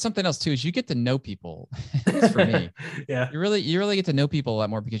 something else too, is you get to know people. For me. You really get to know people a lot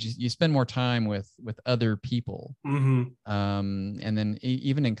more because you spend more time with other people. And then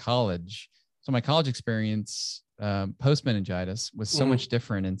even in college. So my college experience, post meningitis was so much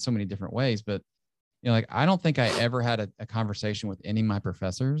different in so many different ways, but I don't think I ever had a conversation with any of my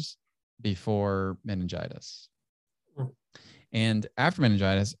professors before meningitis. And after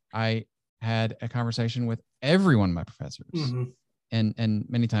meningitis, I had a conversation with every one of my professors, and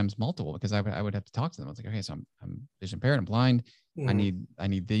many times multiple, because I would have to talk to them. I was like, okay, so I'm vision impaired, I'm blind. I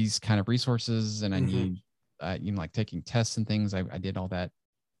need these kind of resources, and I need, like taking tests and things. I did all that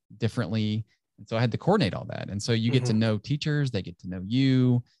differently. And so I had to coordinate all that. And so you get to know teachers, they get to know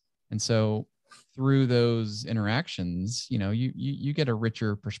you. And so through those interactions, you know, you get a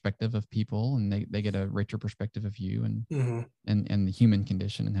richer perspective of people, and they get a richer perspective of you, and the human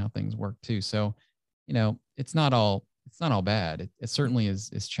condition and how things work too. So, you know, it's not all bad. It certainly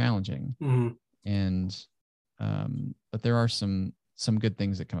is challenging, and but there are some good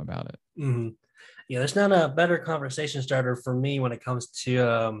things that come about it. Yeah, there's not a better conversation starter for me when it comes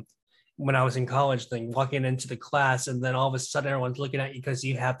to when I was in college thing, walking into the class, and then all of a sudden everyone's looking at you because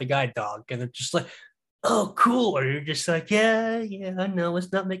you have the guide dog, and they're just like, oh, cool. Or you're just like, yeah, I know.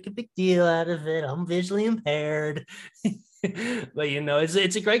 Let's not make a big deal out of it. I'm visually impaired. But, you know, it's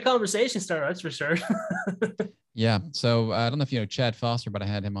a great conversation starter, that's for sure. Yeah. So I don't know if you know Chad Foster, but I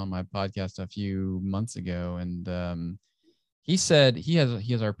had him on my podcast a few months ago, and he said he has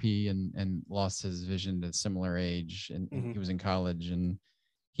RP and lost his vision at a similar age, and he was in college, and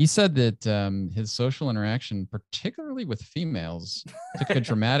he said that his social interaction, particularly with females, took a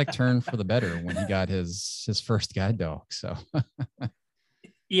dramatic turn for the better when he got his first guide dog. So,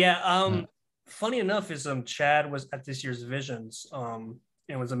 yeah. Funny enough is Chad was at this year's Visions.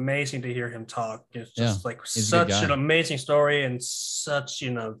 It was amazing to hear him talk. It's just like such an amazing story and such,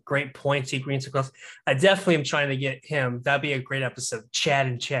 you know, great points he brings across. I definitely am trying to get him. That'd be a great episode, Chad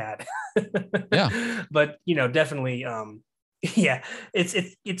and Chad. Yeah. But, you know, definitely, yeah,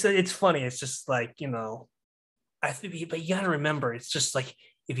 it's funny. It's just like, you know, I think, but you got to remember, it's just like,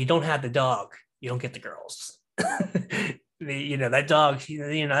 if you don't have the dog, you don't get the girls. You know, that dog,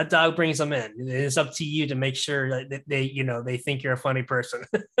 you know, that dog brings them in. It's up to you to make sure that they, you know, they think you're a funny person.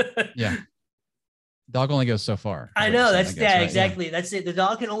 Yeah. Dog only goes so far. I know. That's right? Exactly. Yeah. That's it. The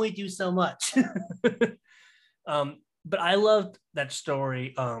dog can only do so much. But I loved that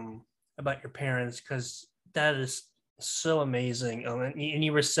story about your parents, because that is so amazing. And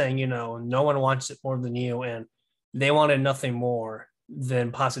you were saying, you know, no one wants it more than you, and they wanted nothing more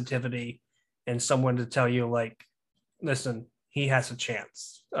than positivity and someone to tell you, like, listen, he has a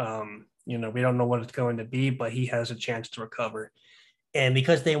chance. You know, we don't know what it's going to be, but he has a chance to recover. And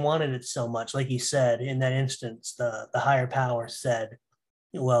because they wanted it so much, like you said, in that instance, the higher power said,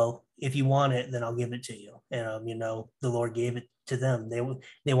 well, if you want it, then I'll give it to you. And, you know, the Lord gave it to them.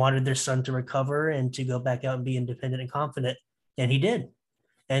 They wanted their son to recover and to go back out and be independent and confident. And he did.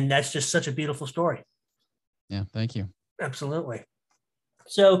 And that's just such a beautiful story. Yeah. Thank you. Absolutely.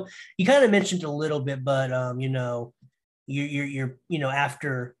 So you kind of mentioned a little bit, but, you know, you're, you know,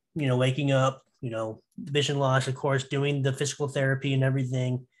 after, you know, waking up, you know, vision loss, of course, doing the physical therapy and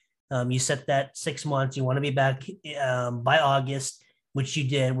everything. You set that 6 months, you want to be back by August, which you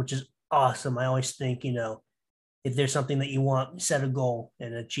did, which is awesome. I always think, you know, if there's something that you want, set a goal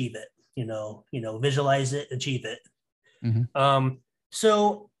and achieve it, you know, visualize it, achieve it.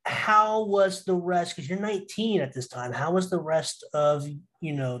 So how was the rest? Because you're 19 at this time. How was the rest of,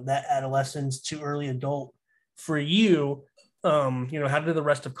 you know, that adolescence to early adult for you? You know, how did the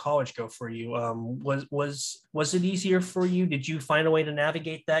rest of college go for you? Was it easier for you? Did you find a way to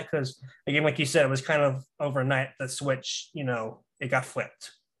navigate that? Because again, like you said, it was kind of overnight, the switch, you know, it got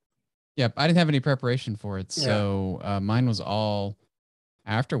flipped. Yeah, I didn't have any preparation for it. So mine was all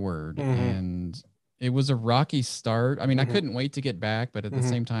afterward. And it was a rocky start. I mean, I couldn't wait to get back, but at the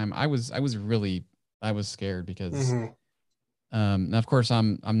same time, I was scared because now, of course,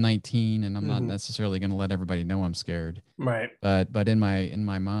 I'm 19 and I'm not necessarily going to let everybody know I'm scared. Right. But in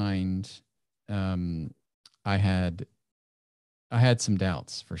my mind, I had some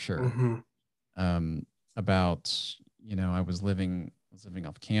doubts for sure. About, you know, I was living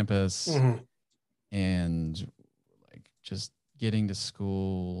off campus and like just getting to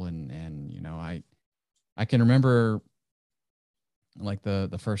school and, you know, I can remember like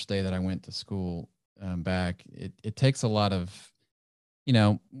the first day that I went to school back, it takes a lot of, you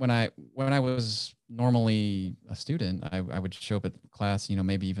know, when I was normally a student, I would show up at class, you know,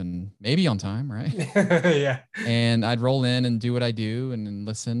 maybe on time, right? Yeah. And I'd roll in and do what I do and then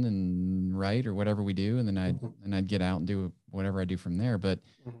listen and write or whatever we do. And then I'd get out and do whatever I do from there. But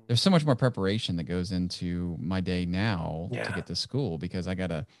there's so much more preparation that goes into my day now to get to school, because I got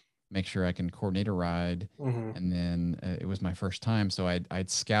to make sure I can coordinate a ride. And then it was my first time. So I'd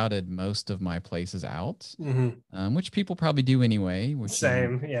scouted most of my places out, which people probably do anyway.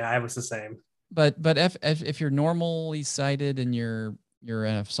 Same. Yeah, I was the same. But if you're normally sighted and you're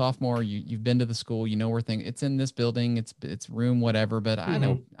a sophomore, you've been to the school, you know where it's in this building, it's room whatever, but I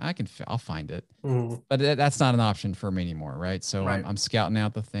know I'll find it. But that's not an option for me anymore, right? So I'm scouting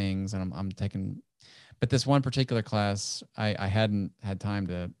out the things and I'm taking. But this one particular class I hadn't had time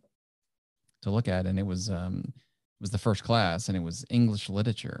to look at, and it was the first class, and it was English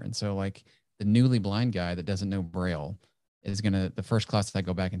literature. And so like the newly blind guy that doesn't know Braille, the first class I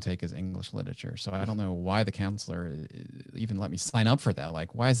go back and take is English literature. So I don't know why the counselor even let me sign up for that.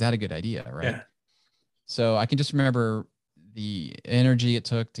 Like, why is that a good idea? Right. Yeah. So I can just remember the energy it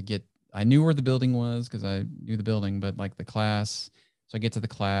took to get, I knew where the building was because I knew the building, but like the class. So I get to the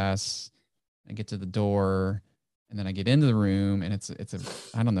class, I get to the door, and then I get into the room, and it's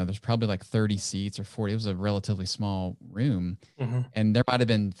I don't know, there's probably like 30 seats or 40. It was a relatively small room, and there might have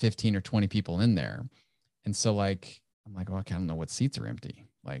been 15 or 20 people in there. And so like, I'm like, well, I don't know what seats are empty.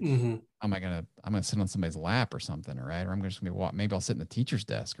 Like, I'm gonna sit on somebody's lap or something, right? Or I'm just gonna walk. Maybe I'll sit in the teacher's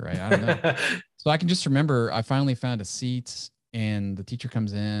desk, right? I don't know. So I can just remember I finally found a seat, and the teacher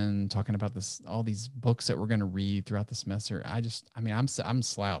comes in talking about all these books that we're gonna read throughout the semester. I'm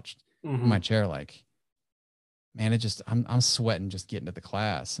slouched in my chair, like, man, I'm sweating just getting to the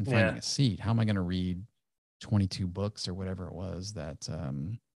class and finding a seat. How am I gonna read 22 books or whatever it was that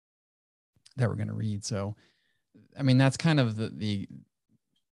we're gonna read? So, I mean, that's kind of the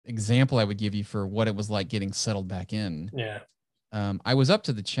example I would give you for what it was like getting settled back in. Yeah. I was up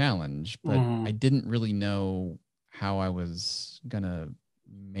to the challenge, but I didn't really know how I was gonna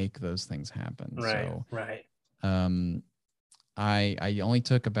make those things happen. Right. I only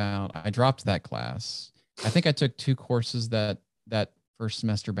took I dropped that class. I think I took 2 courses that first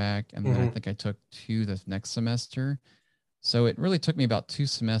semester back, and then I think I took 2 the next semester. So it really took me about 2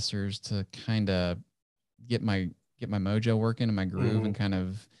 semesters to kind of get my mojo working and my groove and kind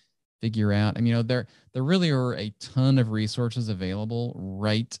of figure out. I mean, there really are a ton of resources available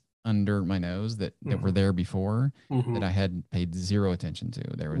right under my nose that were there before that I had paid zero attention to.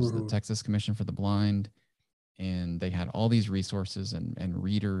 There was the Texas Commission for the Blind, and they had all these resources and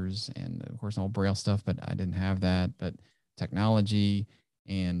readers and of course all Braille stuff, but I didn't have that. But technology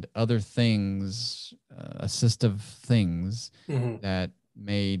and other things, assistive things that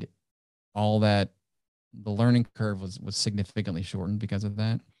made all that, the learning curve was significantly shortened because of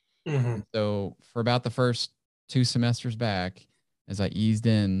that. So for about the first 2 semesters back, as I eased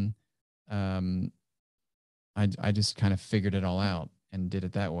in, I just kind of figured it all out and did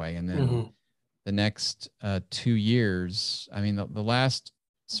it that way. And then the next 2 years, I mean, the last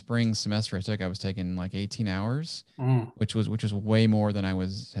spring semester I took, I was taking like 18 hours, which was way more than I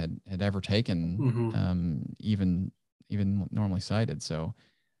had ever taken, even normally cited. So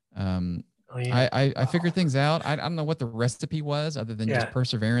I figured things out. I don't know what the recipe was other than just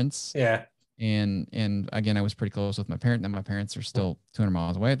perseverance. Yeah. And again, I was pretty close with my parents, and my parents are still 200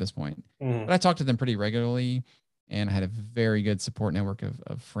 miles away at this point. But I talked to them pretty regularly, and I had a very good support network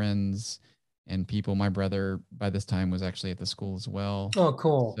of friends and people. My brother by this time was actually at the school as well. Oh,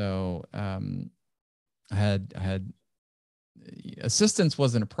 cool. So I had assistance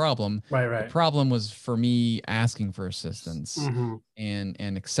wasn't a problem. Right. The problem was for me asking for assistance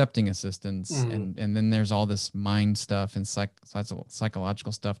and accepting assistance. And then there's all this mind stuff and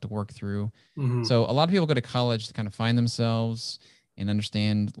psychological stuff to work through. So a lot of people go to college to kind of find themselves and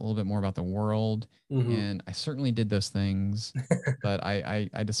understand a little bit more about the world. And I certainly did those things, but I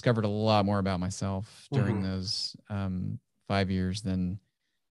discovered a lot more about myself during those 5 years than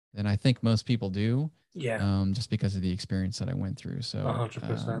I think most people do. Yeah. Just because of the experience that I went through. So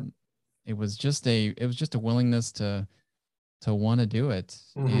 100%. It was just a willingness to want to do it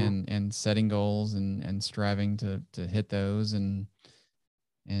and setting goals and striving to hit those and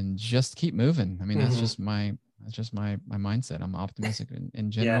just keep moving. I mean, that's just my mindset. I'm optimistic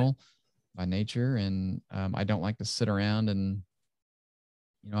in general by nature. And I don't like to sit around and,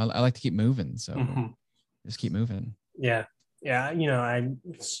 I like to keep moving. So just keep moving. Yeah. Yeah.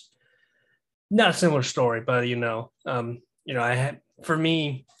 It's not a similar story, but for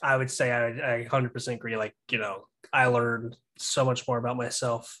me, I would say I 100% agree. Like, I learned so much more about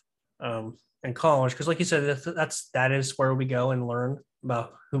myself in college, because like you said, that is where we go and learn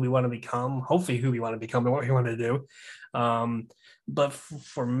about who we want to become, hopefully who we want to become and what we want to do. But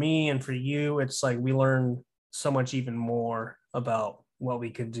for me and for you, it's like we learn so much even more about what we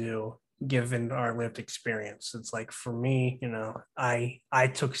could do given our lived experience. It's like for me, I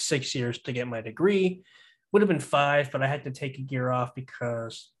took 6 years to get my degree. Would have been 5, but I had to take a year off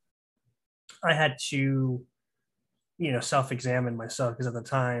because I had to, self-examine myself, because at the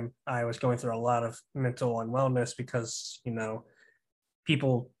time I was going through a lot of mental unwellness because,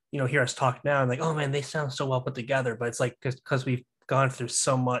 people, hear us talk now and like, oh man, they sound so well put together. But it's like, because we've gone through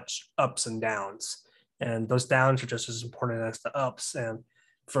so much ups and downs, and those downs are just as important as the ups. And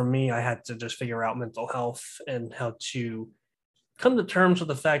for me, I had to just figure out mental health and how to come to terms with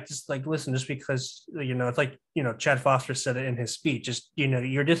the fact, just like, listen, just because, it's like, Chad Foster said it in his speech, just,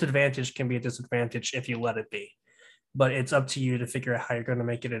 your disadvantage can be a disadvantage if you let it be, but it's up to you to figure out how you're going to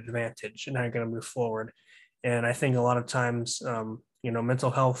make it an advantage and how you're going to move forward. And I think a lot of times,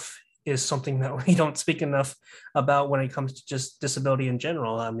 mental health is something that we don't speak enough about when it comes to just disability in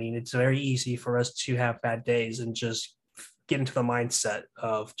general. I mean, it's very easy for us to have bad days and just get into the mindset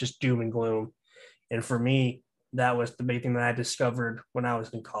of just doom and gloom. And for me, that was the big thing that I discovered when I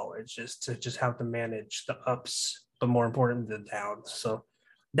was in college, is to just have to manage the ups, but more important, the downs. So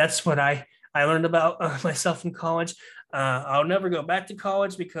that's what I learned about myself in college. I'll never go back to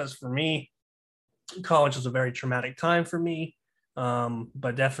college because for me, college was a very traumatic time for me.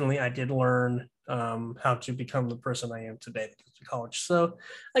 But definitely I did learn how to become the person I am today because of college. So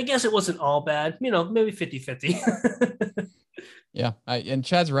I guess it wasn't all bad, maybe 50-50. Yeah. And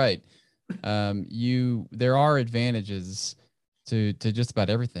Chad's right. There are advantages to just about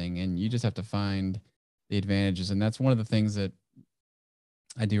everything, and you just have to find the advantages. And that's one of the things that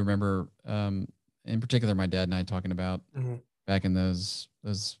I do remember, in particular, my dad and I talking about back in those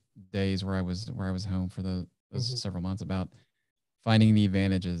days where I was home for those several months, about finding the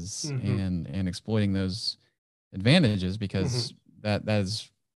advantages and exploiting those advantages, because that is,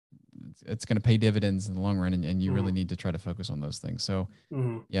 it's going to pay dividends in the long run, and you really need to try to focus on those things. So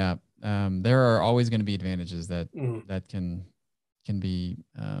yeah, there are always going to be advantages that can be,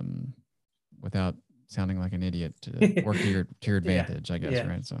 without sounding like an idiot, to work to your advantage, I guess.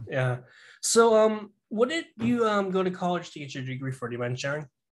 Right. So yeah. So what did you go to college to get your degree for? Do you mind sharing?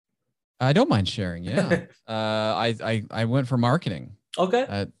 I don't mind sharing. Yeah. I went for marketing.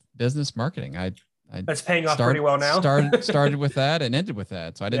 Okay. Business marketing. That's paying off pretty well now. started with that and ended with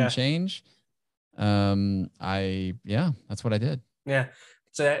that. So I didn't change. That's what I did. Yeah.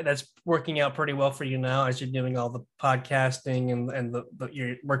 So that's working out pretty well for you now, as you're doing all the podcasting and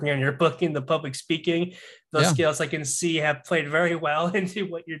you're working on your book and the public speaking. Those skills I can see have played very well into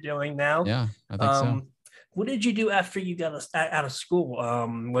what you're doing now. Yeah, I think so. What did you do after you got out of school?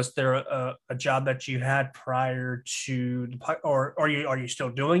 Was there a job that you had prior to the or are you still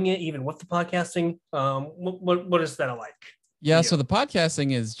doing it even with the podcasting? What is that like? Yeah, so the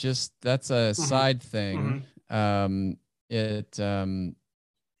podcasting is that's a side thing. It's a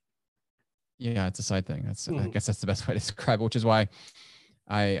side thing. I guess that's the best way to describe it, which is why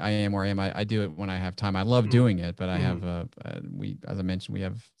I am where I am. I do it when I have time. I love doing it, but I have as I mentioned, we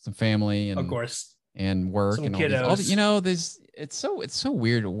have some family and, of course, and work some and all these, it's so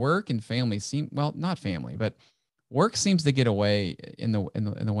weird. Work and family not family, but work seems to get away in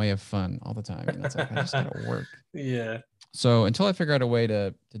the way of fun all the time. It's like, I just gotta work. Yeah. So until I figure out a way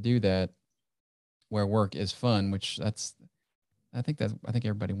to do that, where work is fun, which I think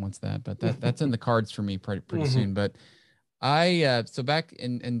everybody wants that, but that's in the cards for me pretty soon. But so back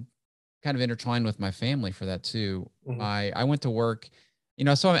and kind of intertwined with my family for that too. I went to work,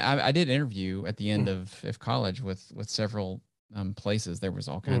 so I did interview at the end of college with several places. There was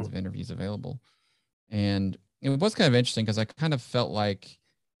all kinds of interviews available, and it was kind of interesting because I kind of felt like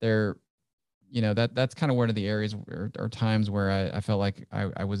that's kind of one of the areas or times where I felt like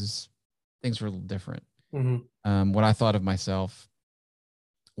things were a little different. What I thought of myself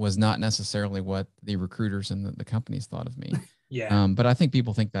was not necessarily what the recruiters and the companies thought of me. But I think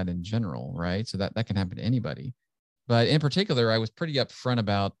people think that in general, right? So that can happen to anybody. But in particular, I was pretty upfront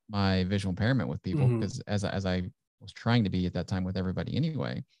about my visual impairment with people, because as I was trying to be at that time with everybody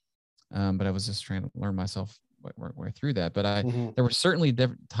anyway. But I was just trying to learn myself way through that. But there were certainly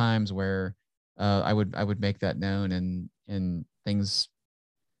different times where I would make that known, and things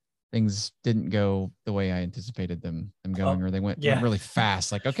didn't go the way I anticipated them going, or they went really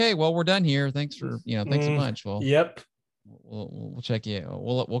fast. Like, okay, well, we're done here. Thanks for, thanks a bunch. Well, we'll check you.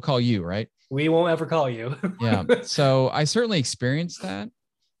 We'll call you, right? We won't ever call you. Yeah. So I certainly experienced that,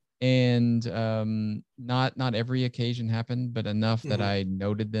 and not every occasion happened, but enough that I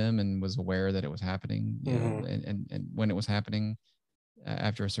noted them and was aware that it was happening, and when it was happening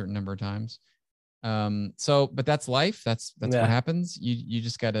after a certain number of times. But that's life. That's what happens. You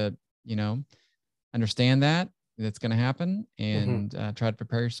just gotta, understand that it's going to happen, and try to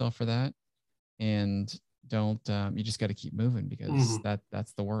prepare yourself for that. And don't, you just got to keep moving, because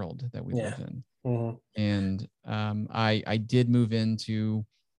that's the world that we live in. And I did move into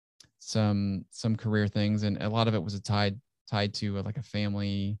some career things, and a lot of it was tied to like a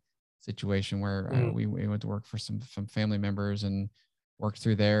family situation where we went to work for some family members and worked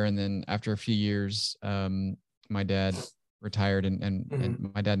through there. And then after a few years, my dad retired,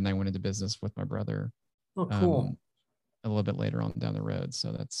 and my dad and I went into business with my brother. Oh, cool. A little bit later on down the road.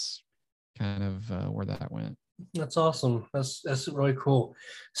 So that's kind of where that went. That's awesome. That's really cool.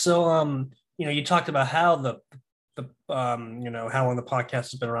 So, you talked about how the how long the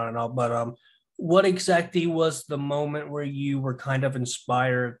podcast has been around and all, but what exactly was the moment where you were kind of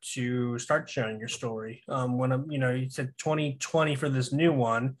inspired to start sharing your story? You said 2020 for this new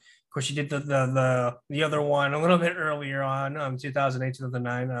one. Of course, you did the other one a little bit earlier on, 2008,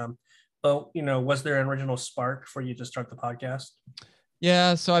 2009. But was there an original spark for you to start the podcast?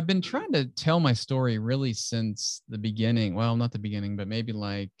 Yeah, so I've been trying to tell my story really since the beginning. Well, not the beginning, but maybe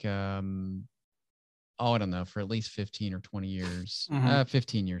like I don't know, for at least 15 or 20 years.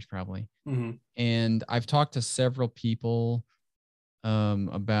 15 years probably. And I've talked to several people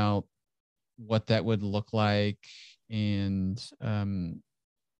about what that would look like. And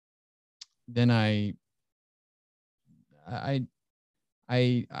then I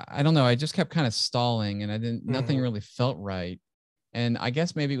don't know. I just kept kind of stalling, and nothing really felt right. And I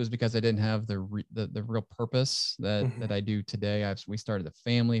guess maybe it was because I didn't have the real purpose that I do today. We started a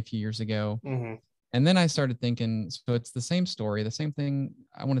family a few years ago. And then I started thinking, so it's the same story, the same thing.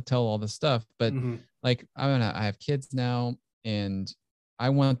 I want to tell all this stuff, but like I have kids now, and I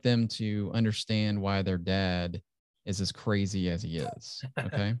want them to understand why their dad is as crazy as he is.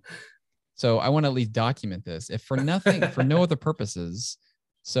 Okay. So I want to at least document this, if for nothing, for no other purposes.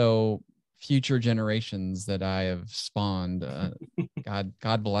 So future generations that I have spawned,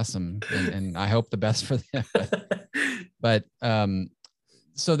 God bless them, and I hope the best for them. But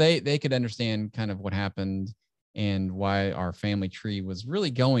so they could understand kind of what happened and why our family tree was really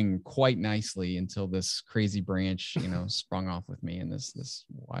going quite nicely until this crazy branch, sprung off with me and this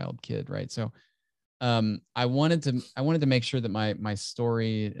wild kid, right? So I wanted to make sure that my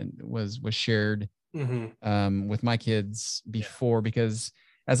story was shared with my kids before, because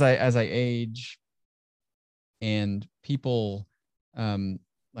as I age and people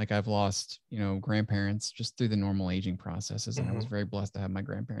like I've lost, grandparents just through the normal aging processes. And I was very blessed to have my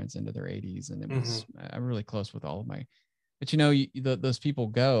grandparents into their 80s. And it was, I'm really close with all of my, but those people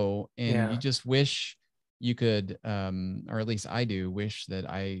go, and you just wish you could, or at least I do wish that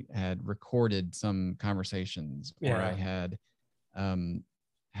I had recorded some conversations, or I had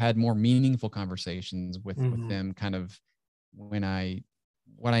had more meaningful conversations with them, kind of what I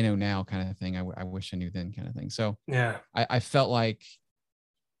know now kind of thing. I wish I knew then kind of thing. So I felt like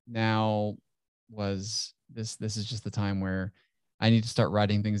now was this is just the time where I need to start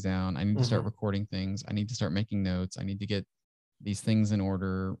writing things down. I need to start recording things. I need to start making notes. I need to get these things in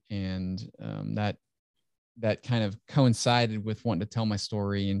order. And that kind of coincided with wanting to tell my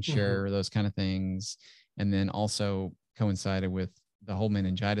story and share those kind of things. And then also coincided with the whole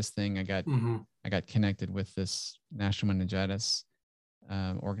meningitis thing. I got connected with this National Meningitis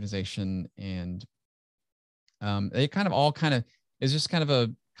organization, and they kind of is just kind of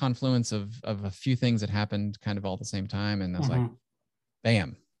a confluence of a few things that happened kind of all at the same time. And I was like,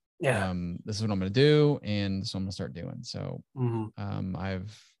 bam, this is what I'm going to do. And so I'm going to start doing. So I've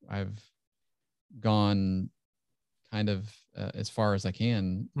gone kind of as far as I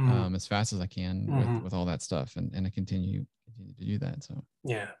can, as fast as I can with all that stuff. And I continue to do that. So,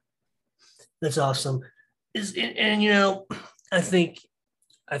 yeah, that's awesome. I think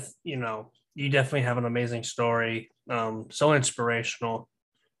you definitely have an amazing story. So inspirational.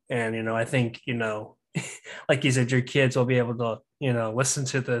 And, I think, like you said, your kids will be able to, listen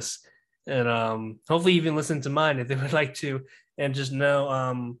to this, and hopefully even listen to mine if they would like to, and just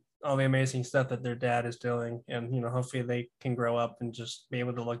know all the amazing stuff that their dad is doing. And, hopefully they can grow up and just be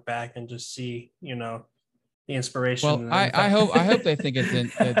able to look back and just see, the inspiration. Well, I hope they think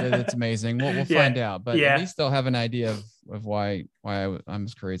it's amazing. We'll find out, but at least they'll have an idea of why I'm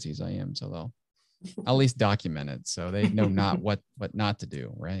as crazy as I am. So they'll at least document it, so they know not what not to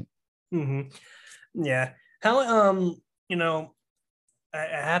do, right? Yeah. How I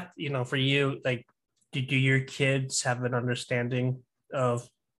have, for you, like, do your kids have an understanding of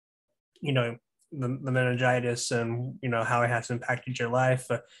the meningitis and how it has impacted your life?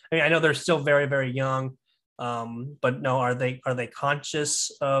 I mean, I know they're still very, very young, but no, are they conscious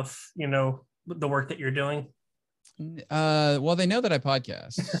of the work that you're doing? Well, they know that I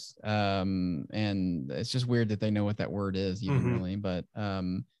podcast, and it's just weird that they know what that word is even really, but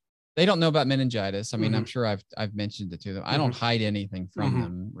they don't know about meningitis. I mean, I'm sure I've mentioned it to them. I don't hide anything from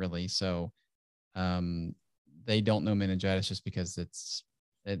them really. So, they don't know meningitis just because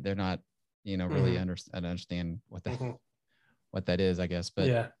they're not, really understand what that is, I guess.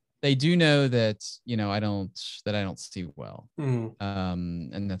 But they do know that, I don't see well.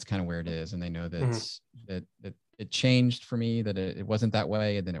 And that's kind of where it is. And they know that it changed for me, that it wasn't that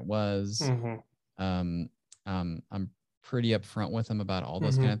way, and then it was. I'm pretty upfront with them about all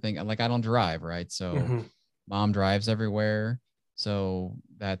those kind of things. Like, I don't drive, right? So mom drives everywhere. So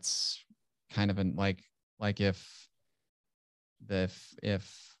that's kind of like if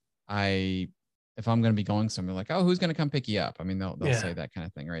I if I'm going to be going somewhere, like, oh, who's going to come pick you up? I mean, they'll say that kind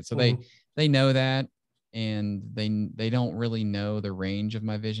of thing, right? So Mm-hmm. they know that, and they don't really know the range of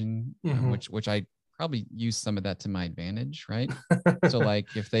my vision, Mm-hmm. which I probably use some of that to my advantage, right? So like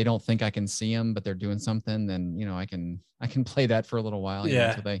if they don't think I can see them, but they're doing something, then I can play that for a little while,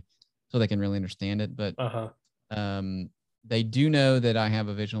 so they can really understand it. But they do know that I have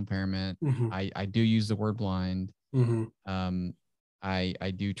a visual impairment. Mm-hmm. I do use the word blind. Mm-hmm.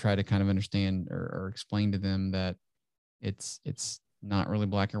 I do try to kind of understand or explain to them that it's not really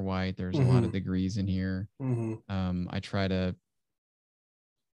black or white. There's a lot of degrees in here. I try to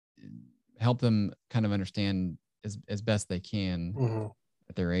help them kind of understand as best they can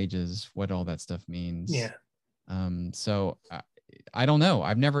at their ages what all that stuff means. Yeah. So I don't know.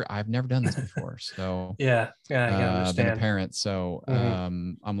 I've never done this before. So yeah, I can understand. Been a parent. So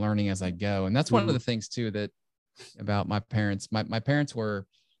I'm learning as I go. And that's one of the things too that about my parents. My parents were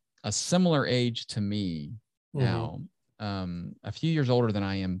a similar age to me now, a few years older than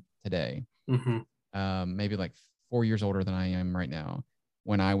I am today. Maybe like 4 years older than I am right now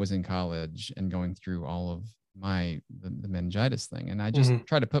when I was in college and going through all of the meningitis thing. And I just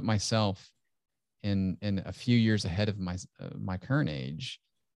try to put myself in a few years ahead of my current age,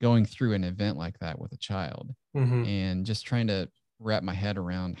 going through an event like that with a child, and just trying to wrap my head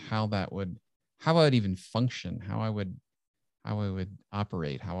around how I would even function, how I would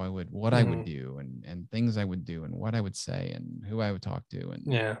operate, what I would do, and things I would do, and what I would say, and who I would talk to,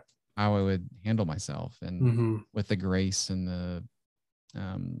 and how I would handle myself, and with the grace and the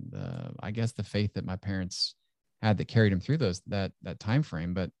I guess the faith that my parents had that carried them through that time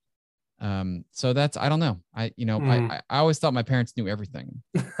frame. But so that's, I don't know. I always thought my parents knew everything.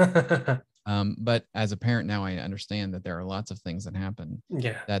 But as a parent now, I understand that there are lots of things that happen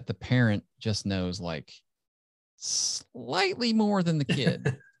that the parent just knows like slightly more than the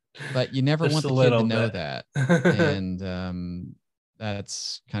kid, but you never want the kid to know that. And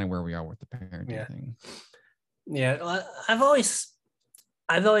that's kind of where we are with the parenting thing. Yeah. I've always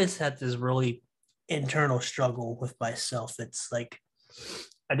had this really internal struggle with myself. It's like,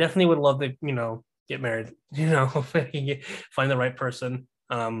 I definitely would love to, get married, find the right person.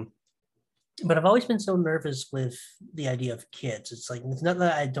 But I've always been so nervous with the idea of kids. It's like, it's not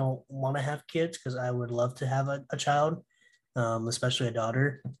that I don't want to have kids, because I would love to have a child, especially a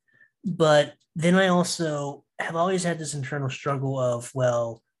daughter. But then I also have always had this internal struggle of,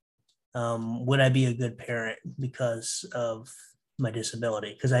 well, would I be a good parent because of my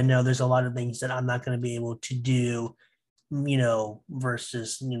disability? Because I know there's a lot of things that I'm not going to be able to do,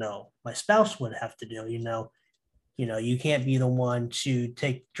 versus, my spouse would have to do. You can't be the one to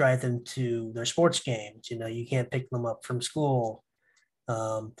drive them to their sports games. You can't pick them up from school.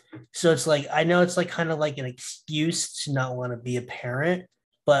 So it's like, I know it's like kind of like an excuse to not want to be a parent,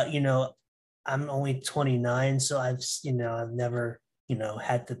 but I'm only 29, so I've never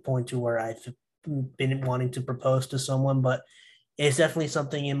had the point to where I've been wanting to propose to someone, but it's definitely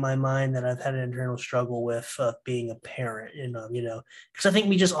something in my mind that I've had an internal struggle with, being a parent, because I think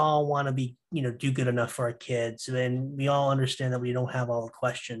we just all want to be, do good enough for our kids, and we all understand that we don't have all the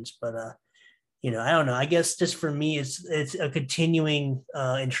questions, but I don't know. I guess just for me, it's a continuing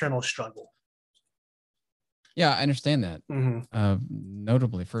internal struggle. Yeah, I understand that.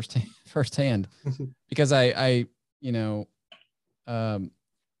 Notably firsthand, because I don't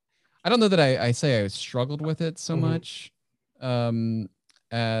know that I say I struggled with it so much,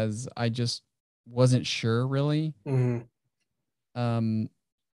 as I just wasn't sure really.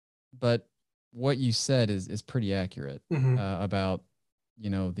 But what you said is pretty accurate, about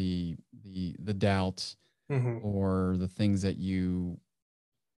the doubt, or the things that you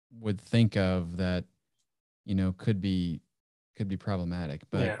would think of that could be problematic.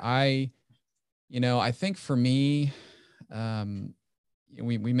 But I think for me,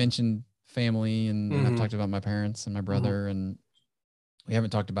 we mentioned family, and I've talked about my parents and my brother, and we haven't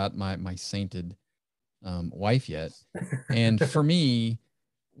talked about my sainted wife yet. And for me,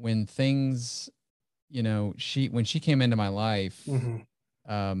 when things, when she came into my life,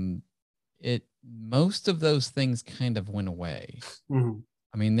 most of those things kind of went away.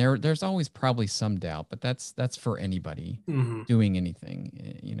 I mean, there's always probably some doubt, but that's for anybody doing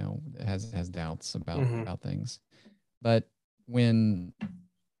anything, has doubts about things. But when,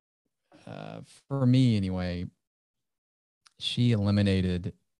 for me anyway, she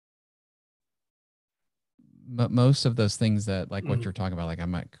eliminated most of those things that, like what you're talking about, like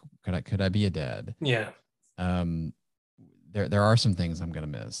could I be a dad? Yeah. There are some things I'm gonna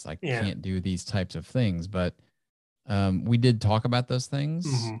miss. I can't do these types of things, but we did talk about those things,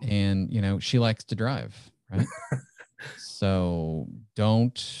 and she likes to drive, right? So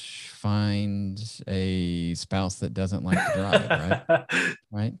don't find a spouse that doesn't like to drive, right?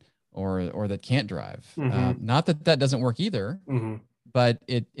 Right? Or that can't drive. Not that that doesn't work either, but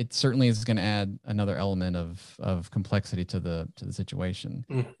it certainly is going to add another element of complexity to the situation.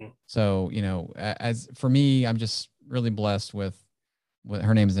 So, you know, as for me, I'm just really blessed with what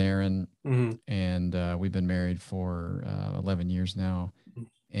her name's Erin, and we've been married for 11 years now,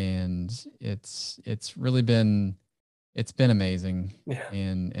 and it's really been amazing,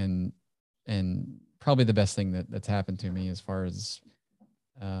 and probably the best thing that's happened to me as far as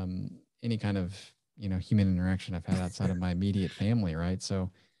any kind of, you know, human interaction I've had outside of my immediate family, right?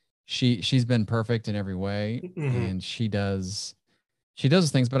 So she's been perfect in every way, and she does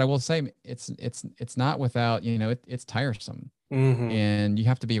things, but I will say it's not without, you know, it's tiresome, and you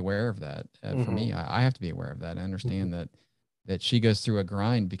have to be aware of that. For me, I have to be aware of that. I understand that she goes through a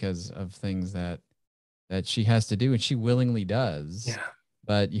grind because of things that she has to do, and she willingly does. Yeah.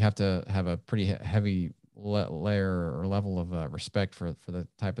 But you have to have a pretty heavy layer or level of respect for the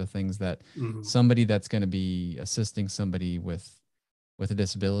type of things that somebody that's going to be assisting somebody with a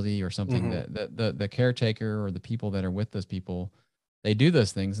disability or something, that the caretaker or the people that are with those people, they do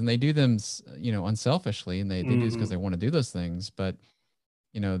those things, and they do them, you know, unselfishly, and they do this because they want to do those things. But,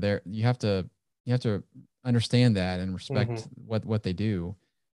 you know, you have to understand that and respect what they do.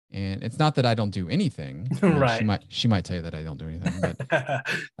 And it's not that I don't do anything. Right. She might tell you that I don't do anything,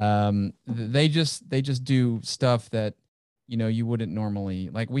 but they just do stuff that, you know, you wouldn't normally.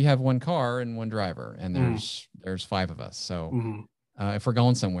 Like, we have one car and one driver, and there's 5 of us. So if we're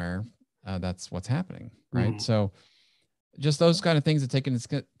going somewhere, that's what's happening, right? So just those kind of things to take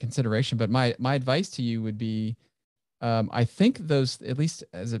into consideration. But my advice to you would be, I think those, at least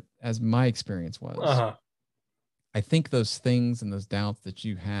as my experience was, I think those things and those doubts that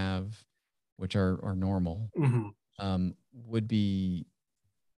you have, which are normal, would be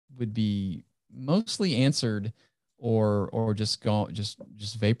mostly answered or just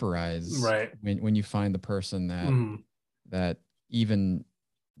vaporize, right, when you find the person that even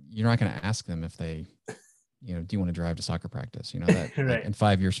you're not going to ask them if they, you know, do you want to drive to soccer practice? You know, that right. like in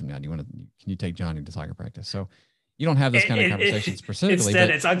 5 years from now, can you take Johnny to soccer practice? So you don't have this kind of conversation specifically.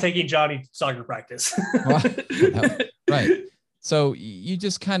 Instead, it's I'm taking Johnny to soccer practice. Right. So you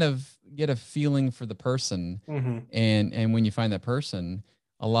just kind of get a feeling for the person, and when you find that person,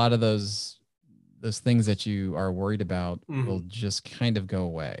 a lot of those things that you are worried about will just kind of go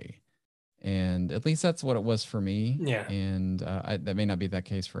away. And at least that's what it was for me. Yeah. And that may not be that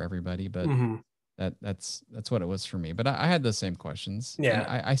case for everybody, but that's what it was for me. But I had the same questions. Yeah.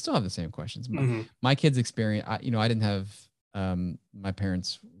 And I still have the same questions. My kids' experience, I didn't have, my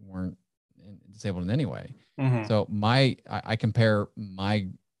parents weren't disabled in any way. So I compare my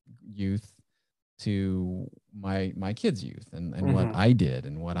youth to my kids' youth, and what I did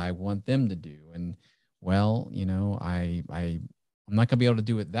and what I want them to do. And, well, you know, I'm not gonna be able to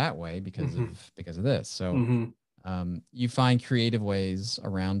do it that way because of this. So you find creative ways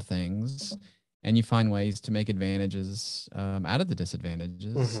around things, and you find ways to make advantages out of the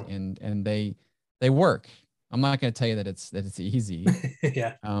disadvantages, and they work. I'm not going to tell you that it's easy.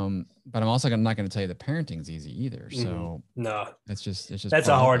 Yeah. But I'm also not going to tell you that parenting's easy either. So no, it's just that's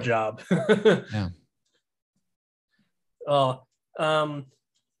a hard job. Yeah.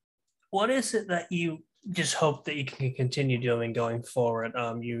 What is it that you just hope that you can continue doing going forward?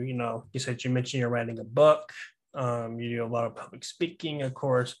 You said, you mentioned you're writing a book. You do a lot of public speaking, of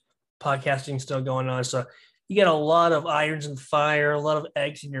course, podcasting still going on. So you get a lot of irons in the fire, a lot of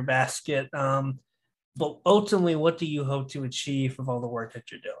eggs in your basket. But ultimately, what do you hope to achieve with all the work that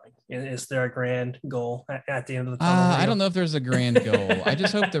you're doing? Is there a grand goal at the end of the tunnel? I don't know if there's a grand goal. I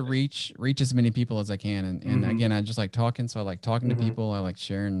just hope to reach as many people as I can. And again, I just like talking. So I like talking to people. I like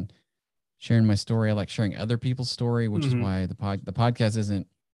sharing my story. I like sharing other people's story, which is why the podcast isn't,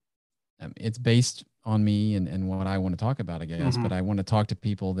 it's based on me and what I want to talk about, I guess. But I want to talk to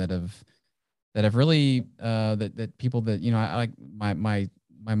people that have really, that people that, you know, I like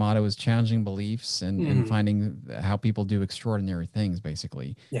my motto is challenging beliefs and finding how people do extraordinary things,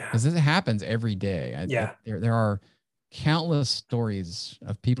 basically. Yeah. Because this happens every day. There are countless stories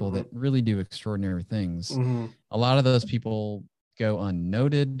of people that really do extraordinary things. A lot of those people go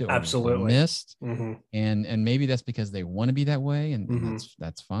unnoted or missed. And maybe that's because they want to be that way. And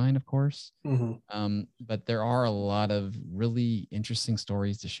that's fine, of course. But there are a lot of really interesting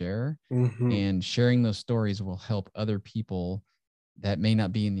stories to share. And sharing those stories will help other people that may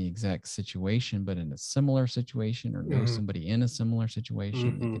not be in the exact situation, but in a similar situation, or know somebody in a similar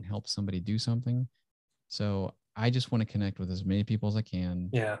situation that can help somebody do something. So I just want to connect with as many people as I can.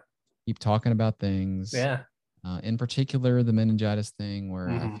 Yeah. Keep talking about things. Yeah. In particular, the meningitis thing, where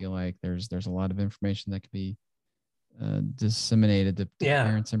I feel like there's a lot of information that could be disseminated to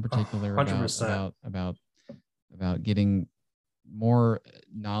parents in particular 100%. about getting more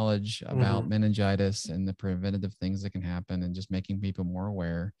knowledge about meningitis and the preventative things that can happen, and just making people more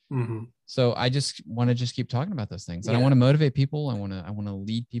aware. So I just want to just keep talking about those things, and I want to motivate people. I want to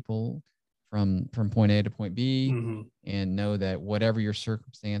lead people from point A to point B, and know that whatever your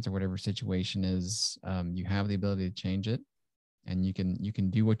circumstance or whatever situation is, you have the ability to change it, and you can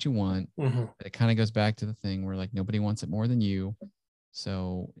do what you want. But it kind of goes back to the thing where, like, nobody wants it more than you.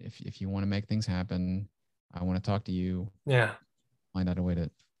 So if you want to make things happen, I want to talk to you. Yeah. Find out a way to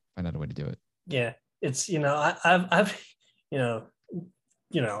do it. Yeah. It's, I've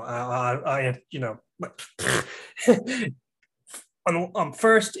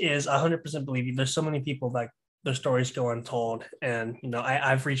first is 100% believe you. There's so many people that their stories go untold. And,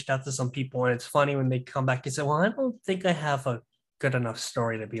 I've reached out to some people, and it's funny when they come back and say, well, I don't think I have a good enough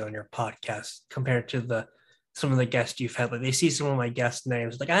story to be on your podcast compared to some of the guests you've had. Like, they see some of my guest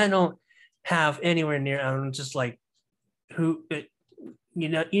names. Like, I don't have anywhere near, I'm just like,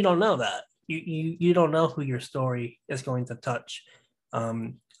 you don't know that. You don't know who your story is going to touch.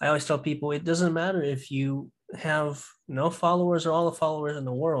 I always tell people, it doesn't matter if you have no followers or all the followers in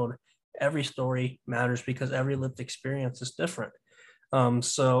the world. Every story matters because every lived experience is different.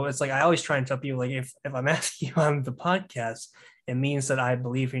 So it's like, I always try and tell people, like, if I'm asking you on the podcast, it means that I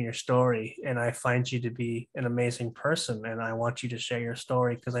believe in your story, and I find you to be an amazing person, and I want you to share your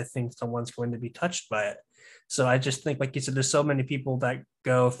story because I think someone's going to be touched by it. So I just think, like you said, there's so many people that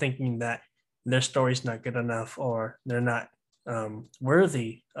go thinking that their story's not good enough, or they're not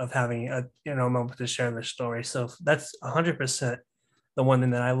worthy of having a moment to share their story. So that's 100% the one thing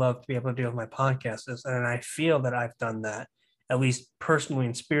that I love to be able to do with my podcast is, and I feel that I've done that, at least personally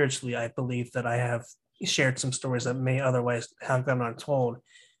and spiritually. I believe that I have shared some stories that may otherwise have gone untold.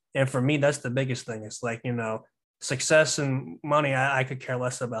 And for me, that's the biggest thing. It's like, success and money, I could care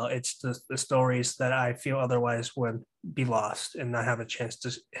less about. It's the stories that I feel otherwise would be lost and not have a chance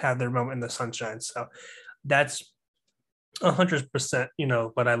to have their moment in the sunshine. So that's 100%,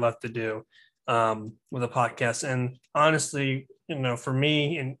 what I love to do with a podcast. And honestly, for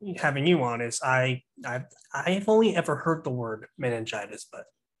me and having you on is I've only ever heard the word meningitis, but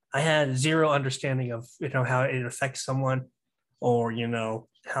I had zero understanding of, how it affects someone, or,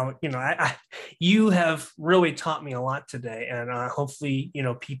 how, you have really taught me a lot today. And hopefully,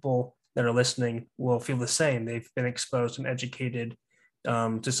 people that are listening will feel the same. They've been exposed and educated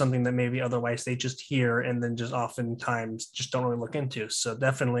to something that maybe otherwise they just hear and then just oftentimes just don't really look into. So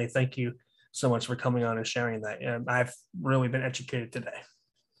definitely thank you so much for coming on and sharing that. And I've really been educated today.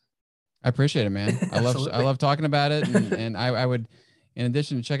 I appreciate it, man. I love talking about it. And I would, in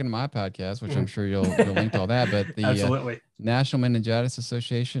addition to checking my podcast, which I'm sure you'll link to all that, but the National Meningitis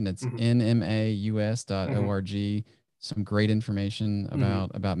Association, it's nmaus.org. Some great information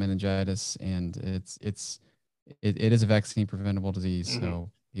about meningitis, and it is a vaccine preventable disease. So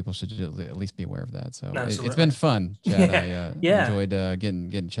people should at least be aware of that. So it's been fun, Chad. I enjoyed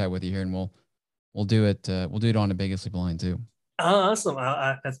getting to chat with you here, and we'll do it. We'll do it on Ambiguously Blind too. Oh, awesome.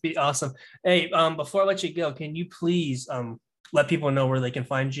 That's be awesome. Hey, before I let you go, can you please let people know where they can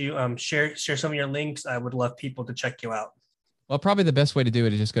find you? Share some of your links. I would love people to check you out. Well, probably the best way to do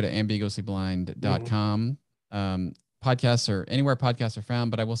it is just go to ambiguouslyblind.com. Podcasts are anywhere podcasts are found,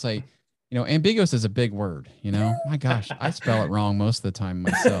 but I will say, ambiguous is a big word. My gosh, I spell it wrong most of the time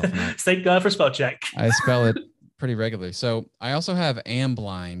myself. Thank God for spell check. I spell it pretty regularly. So I also have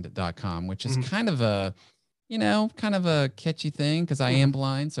amblind.com, which is kind of a catchy thing because I am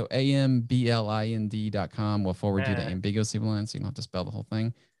blind. So amblind.com will forward you to Ambiguously Blind, so you don't have to spell the whole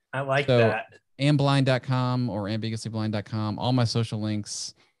thing. I like that. Amblind.com or ambiguouslyblind.com. All my social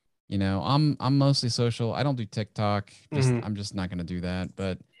links. I'm mostly social. I don't do TikTok. I'm just not going to do that.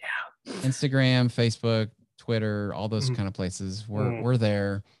 But Instagram, Facebook, Twitter, all those kind of places, we're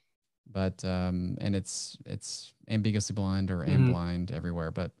there. But and it's Ambiguously Blind or Amblind everywhere,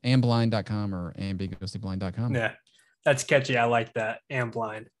 but amblind.com or ambiguouslyblind.com. Yeah, that's catchy. I like that.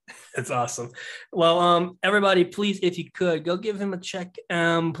 Amblind. It's awesome. Well, everybody, please, if you could, go give him a check.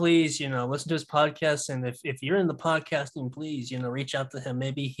 Please, listen to his podcast. And if you're in the podcasting, please, reach out to him.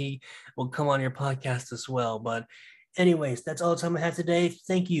 Maybe he will come on your podcast as well. But anyways, that's all the time I have today.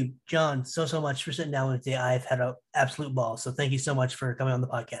 Thank you, John, so much for sitting down with me. I've had an absolute ball. So thank you so much for coming on the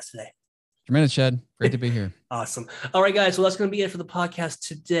podcast today. Tremendous, Chad. Great to be here. Awesome. All right, guys. Well, that's going to be it for the podcast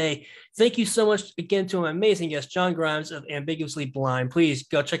today. Thank you so much again to my amazing guest, John Grimes of Ambiguously Blind. Please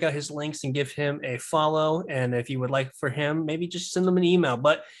go check out his links and give him a follow. And if you would like for him, maybe just send him an email.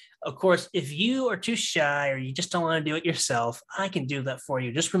 But of course, if you are too shy or you just don't want to do it yourself, I can do that for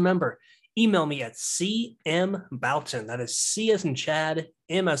you. Just remember, email me at cmboughton. That is C as in Chad,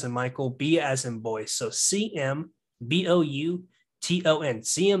 M as in Michael, B as in boy. So CMBOUTON,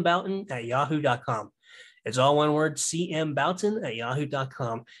 cmboughton@yahoo.com. It's all one word,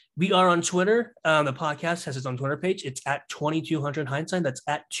 cmboughton@yahoo.com. We are on Twitter. The podcast has its own Twitter page. It's at 2200 Hindsight. That's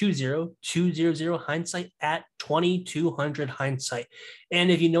at 20200 Hindsight, at 2200 Hindsight. And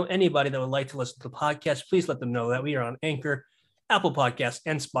if you know anybody that would like to listen to the podcast, please let them know that we are on Anchor, Apple Podcasts,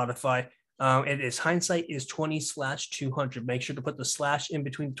 and Spotify. It is Hindsight is 20/200. Make sure to put the slash in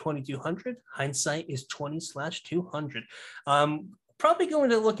between 2200. Hindsight is 20/200. Probably going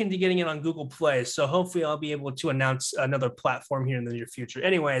to look into getting it on Google Play. So hopefully I'll be able to announce another platform here in the near future.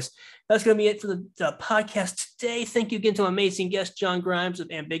 Anyways, that's going to be it for the podcast today. Thank you again to my amazing guest, John Grimes of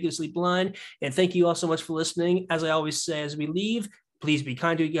Ambiguously Blind. And thank you all so much for listening. As I always say, as we leave, please be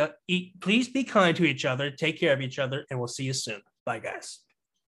kind to each other. Take care of each other, and we'll see you soon. Bye, guys.